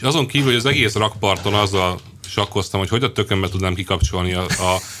 És azon kívül, hogy az egész rakparton azzal sakkoztam, hogy a tökönbe tudnám kikapcsolni a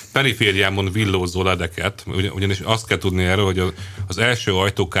perifériámon villózó ledeket, ugyanis azt kell tudni erről, hogy az első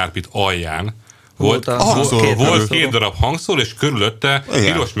ajtókárpit alján volt két darab hangszóró, és körülötte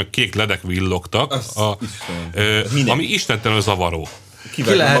piros meg kék ledek villogtak, ami istentelenül zavaró.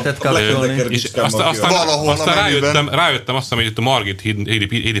 Ki lehetett kapcsolni. És aztán rájöttem azt, hogy itt a Margit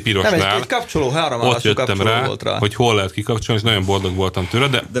Hédi Pirosnál. Nem, egy kapcsoló, háromállású kapcsoló volt rá. Hogy hol lehet kikapcsolni, és nagyon boldog voltam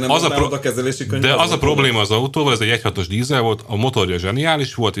tőle. De az a probléma az autóval, ez egy 1.6-os dízel volt, a motorja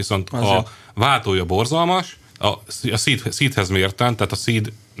zseniális volt, viszont a váltója borzalmas, a seathez mérten, tehát a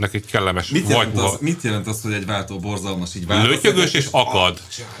seatnek egy kellemes vajpuha. Mit jelent az, hogy egy váltó borzalmas így lötyögös és akad.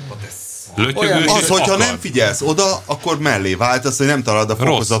 Az, hogyha nem figyelsz oda, akkor mellé váltasz, hogy nem találod a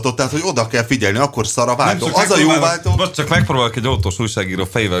fokozatot, tehát hogy oda kell figyelni, akkor szar a váltó. Az a jó váltó. Most csak megpróbálok egy autós újságíró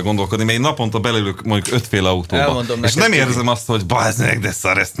fejével gondolkodni, mert én naponta belülök mondjuk 5 féle autóba. És nem érzem azt, hogy bazd meg, de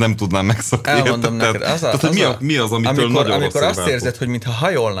szar, ezt nem tudnám megszokni. Elmondom neked. Mi az, amitől nagyon amikor azt érzed, hogy mintha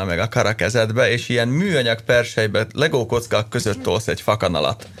hajolna meg akár a kezedbe, és ilyen műanyag persejbe legókockák között tolsz egy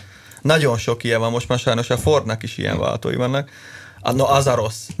fakanalat. Nagyon sok ilyen van, most már sajnos a Fordnak is ilyen váltói vannak. No, az a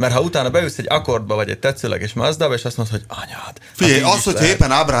rossz. Mert ha utána beülsz egy akkordba, vagy egy tetszőleges Mazdába, és azt mondod, hogy anyád. Figyelj, az, hogyha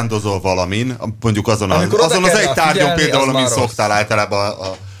éppen ábrándozol valamin, mondjuk azon az egy tárgyon például, amin szoktál általában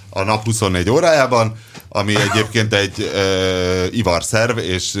a nap 24 órájában, ami egyébként egy ivarszerv,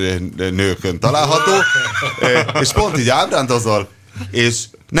 és nőkön található, és pont így ábrándozol, és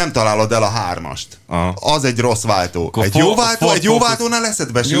nem találod el a 3-ast. Az egy rossz váltó. Egy jó váltónál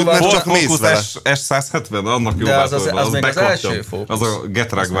eszedbe sült, mert csak mész vele. S170, annak jó váltó. Az még az első fókusz. Az a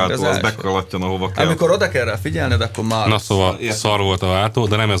getrag váltó, az bekalatjan, ahova kell. Amikor oda kell rá figyelned, akkor már... Na szóval szar volt a váltó,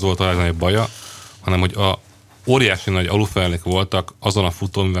 de nem ez volt a legnagyobb baja, hanem hogy a óriási nagy alufelék voltak azon a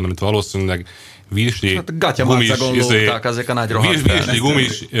futóműven, amit valószínűleg virsli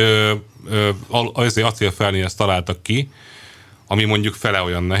gumis acélfelnéhez találtak ki, ami mondjuk fele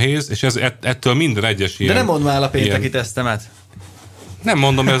olyan nehéz, és ettől minden egyes ilyen... De nem mondd már a pénteki tesztemet. Nem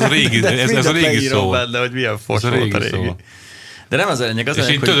mondom, ez a régi, ez a régi szó. Benne, hogy milyen fos volt a régi. De nem az a lényeg,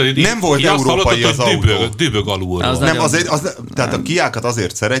 hogy nem volt európai az autó. Dübög alulról. Tehát a Kiákat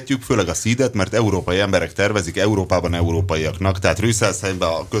azért szeretjük, főleg a Ceedet, mert európai emberek tervezik Európában európaiaknak, tehát Rüsszelszheimben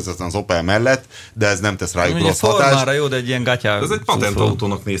közvetlen az Opel mellett, de ez nem tesz rájuk rossz hatást. Formára jó, de egy ilyen gatyá. Ez egy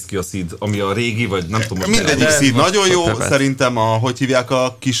patentautónak néz ki a Ceed, ami a régi, vagy nem tudom. Mindegyik Ceed nagyon jó, szerintem hogy hívják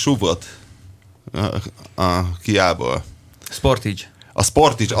a kis SUV-ot? A Kiából. Sportage. A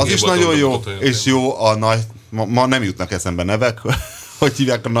Sportage, az is nagyon jó, és jó a nagy... Ma nem jutnak eszembe nevek, hogy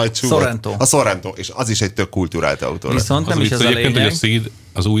hívják a nagy csúvat. Sorrento. A Sorrento, és az is egy tök kulturált autó. Viszont nem is ez a lényeg. Hogy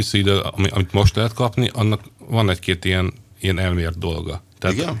az új Ceed, amit most lehet kapni, annak van egy-két ilyen elmért dolga.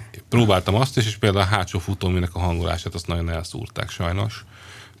 Tehát igen? Próbáltam azt is, és például a hátsó futóműnek a hangolását azt nagyon elszúrták sajnos.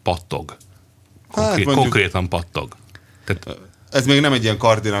 Pattog. Konkrétan pattog. Tehát, ez még nem egy ilyen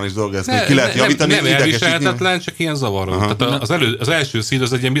kardinális dolog, ezt még ki lehet javítani. Nem elviselhetetlen, csak ilyen zavaró. Tehát az első Ceed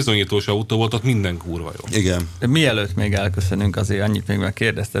az egy ilyen bizonyítós autó volt, ott minden kurva jó. Igen. De mielőtt még elköszönünk, azért annyit még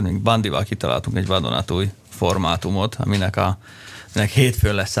megkérdezted, még Bandival kitaláltunk egy vadonatúj formátumot, aminek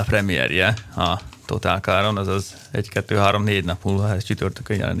hétfőn lesz a premierje a Total Car-on, azaz 1-2-3-4 nap múlva, ez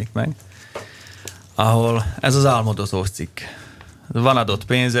csütörtökön jelenik meg, ahol ez az álmodozós cikk. Van adott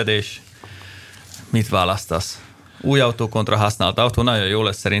pénzed, és mit választasz? Új autó kontra használt autó, nagyon jó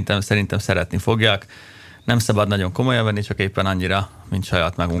lesz szerintem szeretni fogják. Nem szabad nagyon komolyan venni, csak éppen annyira, mint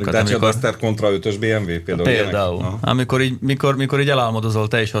saját magunkat. Dacia Duster kontra 5-ös BMW például. Például. Amikor így elálmodozol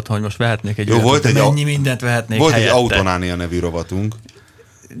te is otthon, hogy most vehetnék egy olyat, mennyi mindent vehetnék volt helyette. Volt egy Autonánia nevű rovatunk.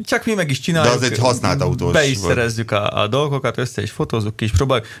 Csak mi meg is csináljuk. De az egy használt autós. Be is szerezzük a dolgokat, össze is fotózzuk ki, és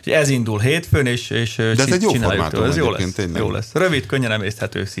próbáljuk. Ez indul hétfőn, és de ez egy jó formátum. Ez jó lesz. Rövid, könnyen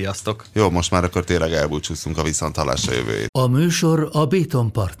emészthető. Sziasztok. Jó, most már akkor tényleg elbúcsúszunk a viszonthallásra jövő hét. A műsor a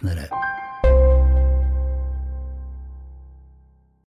Béton partnere.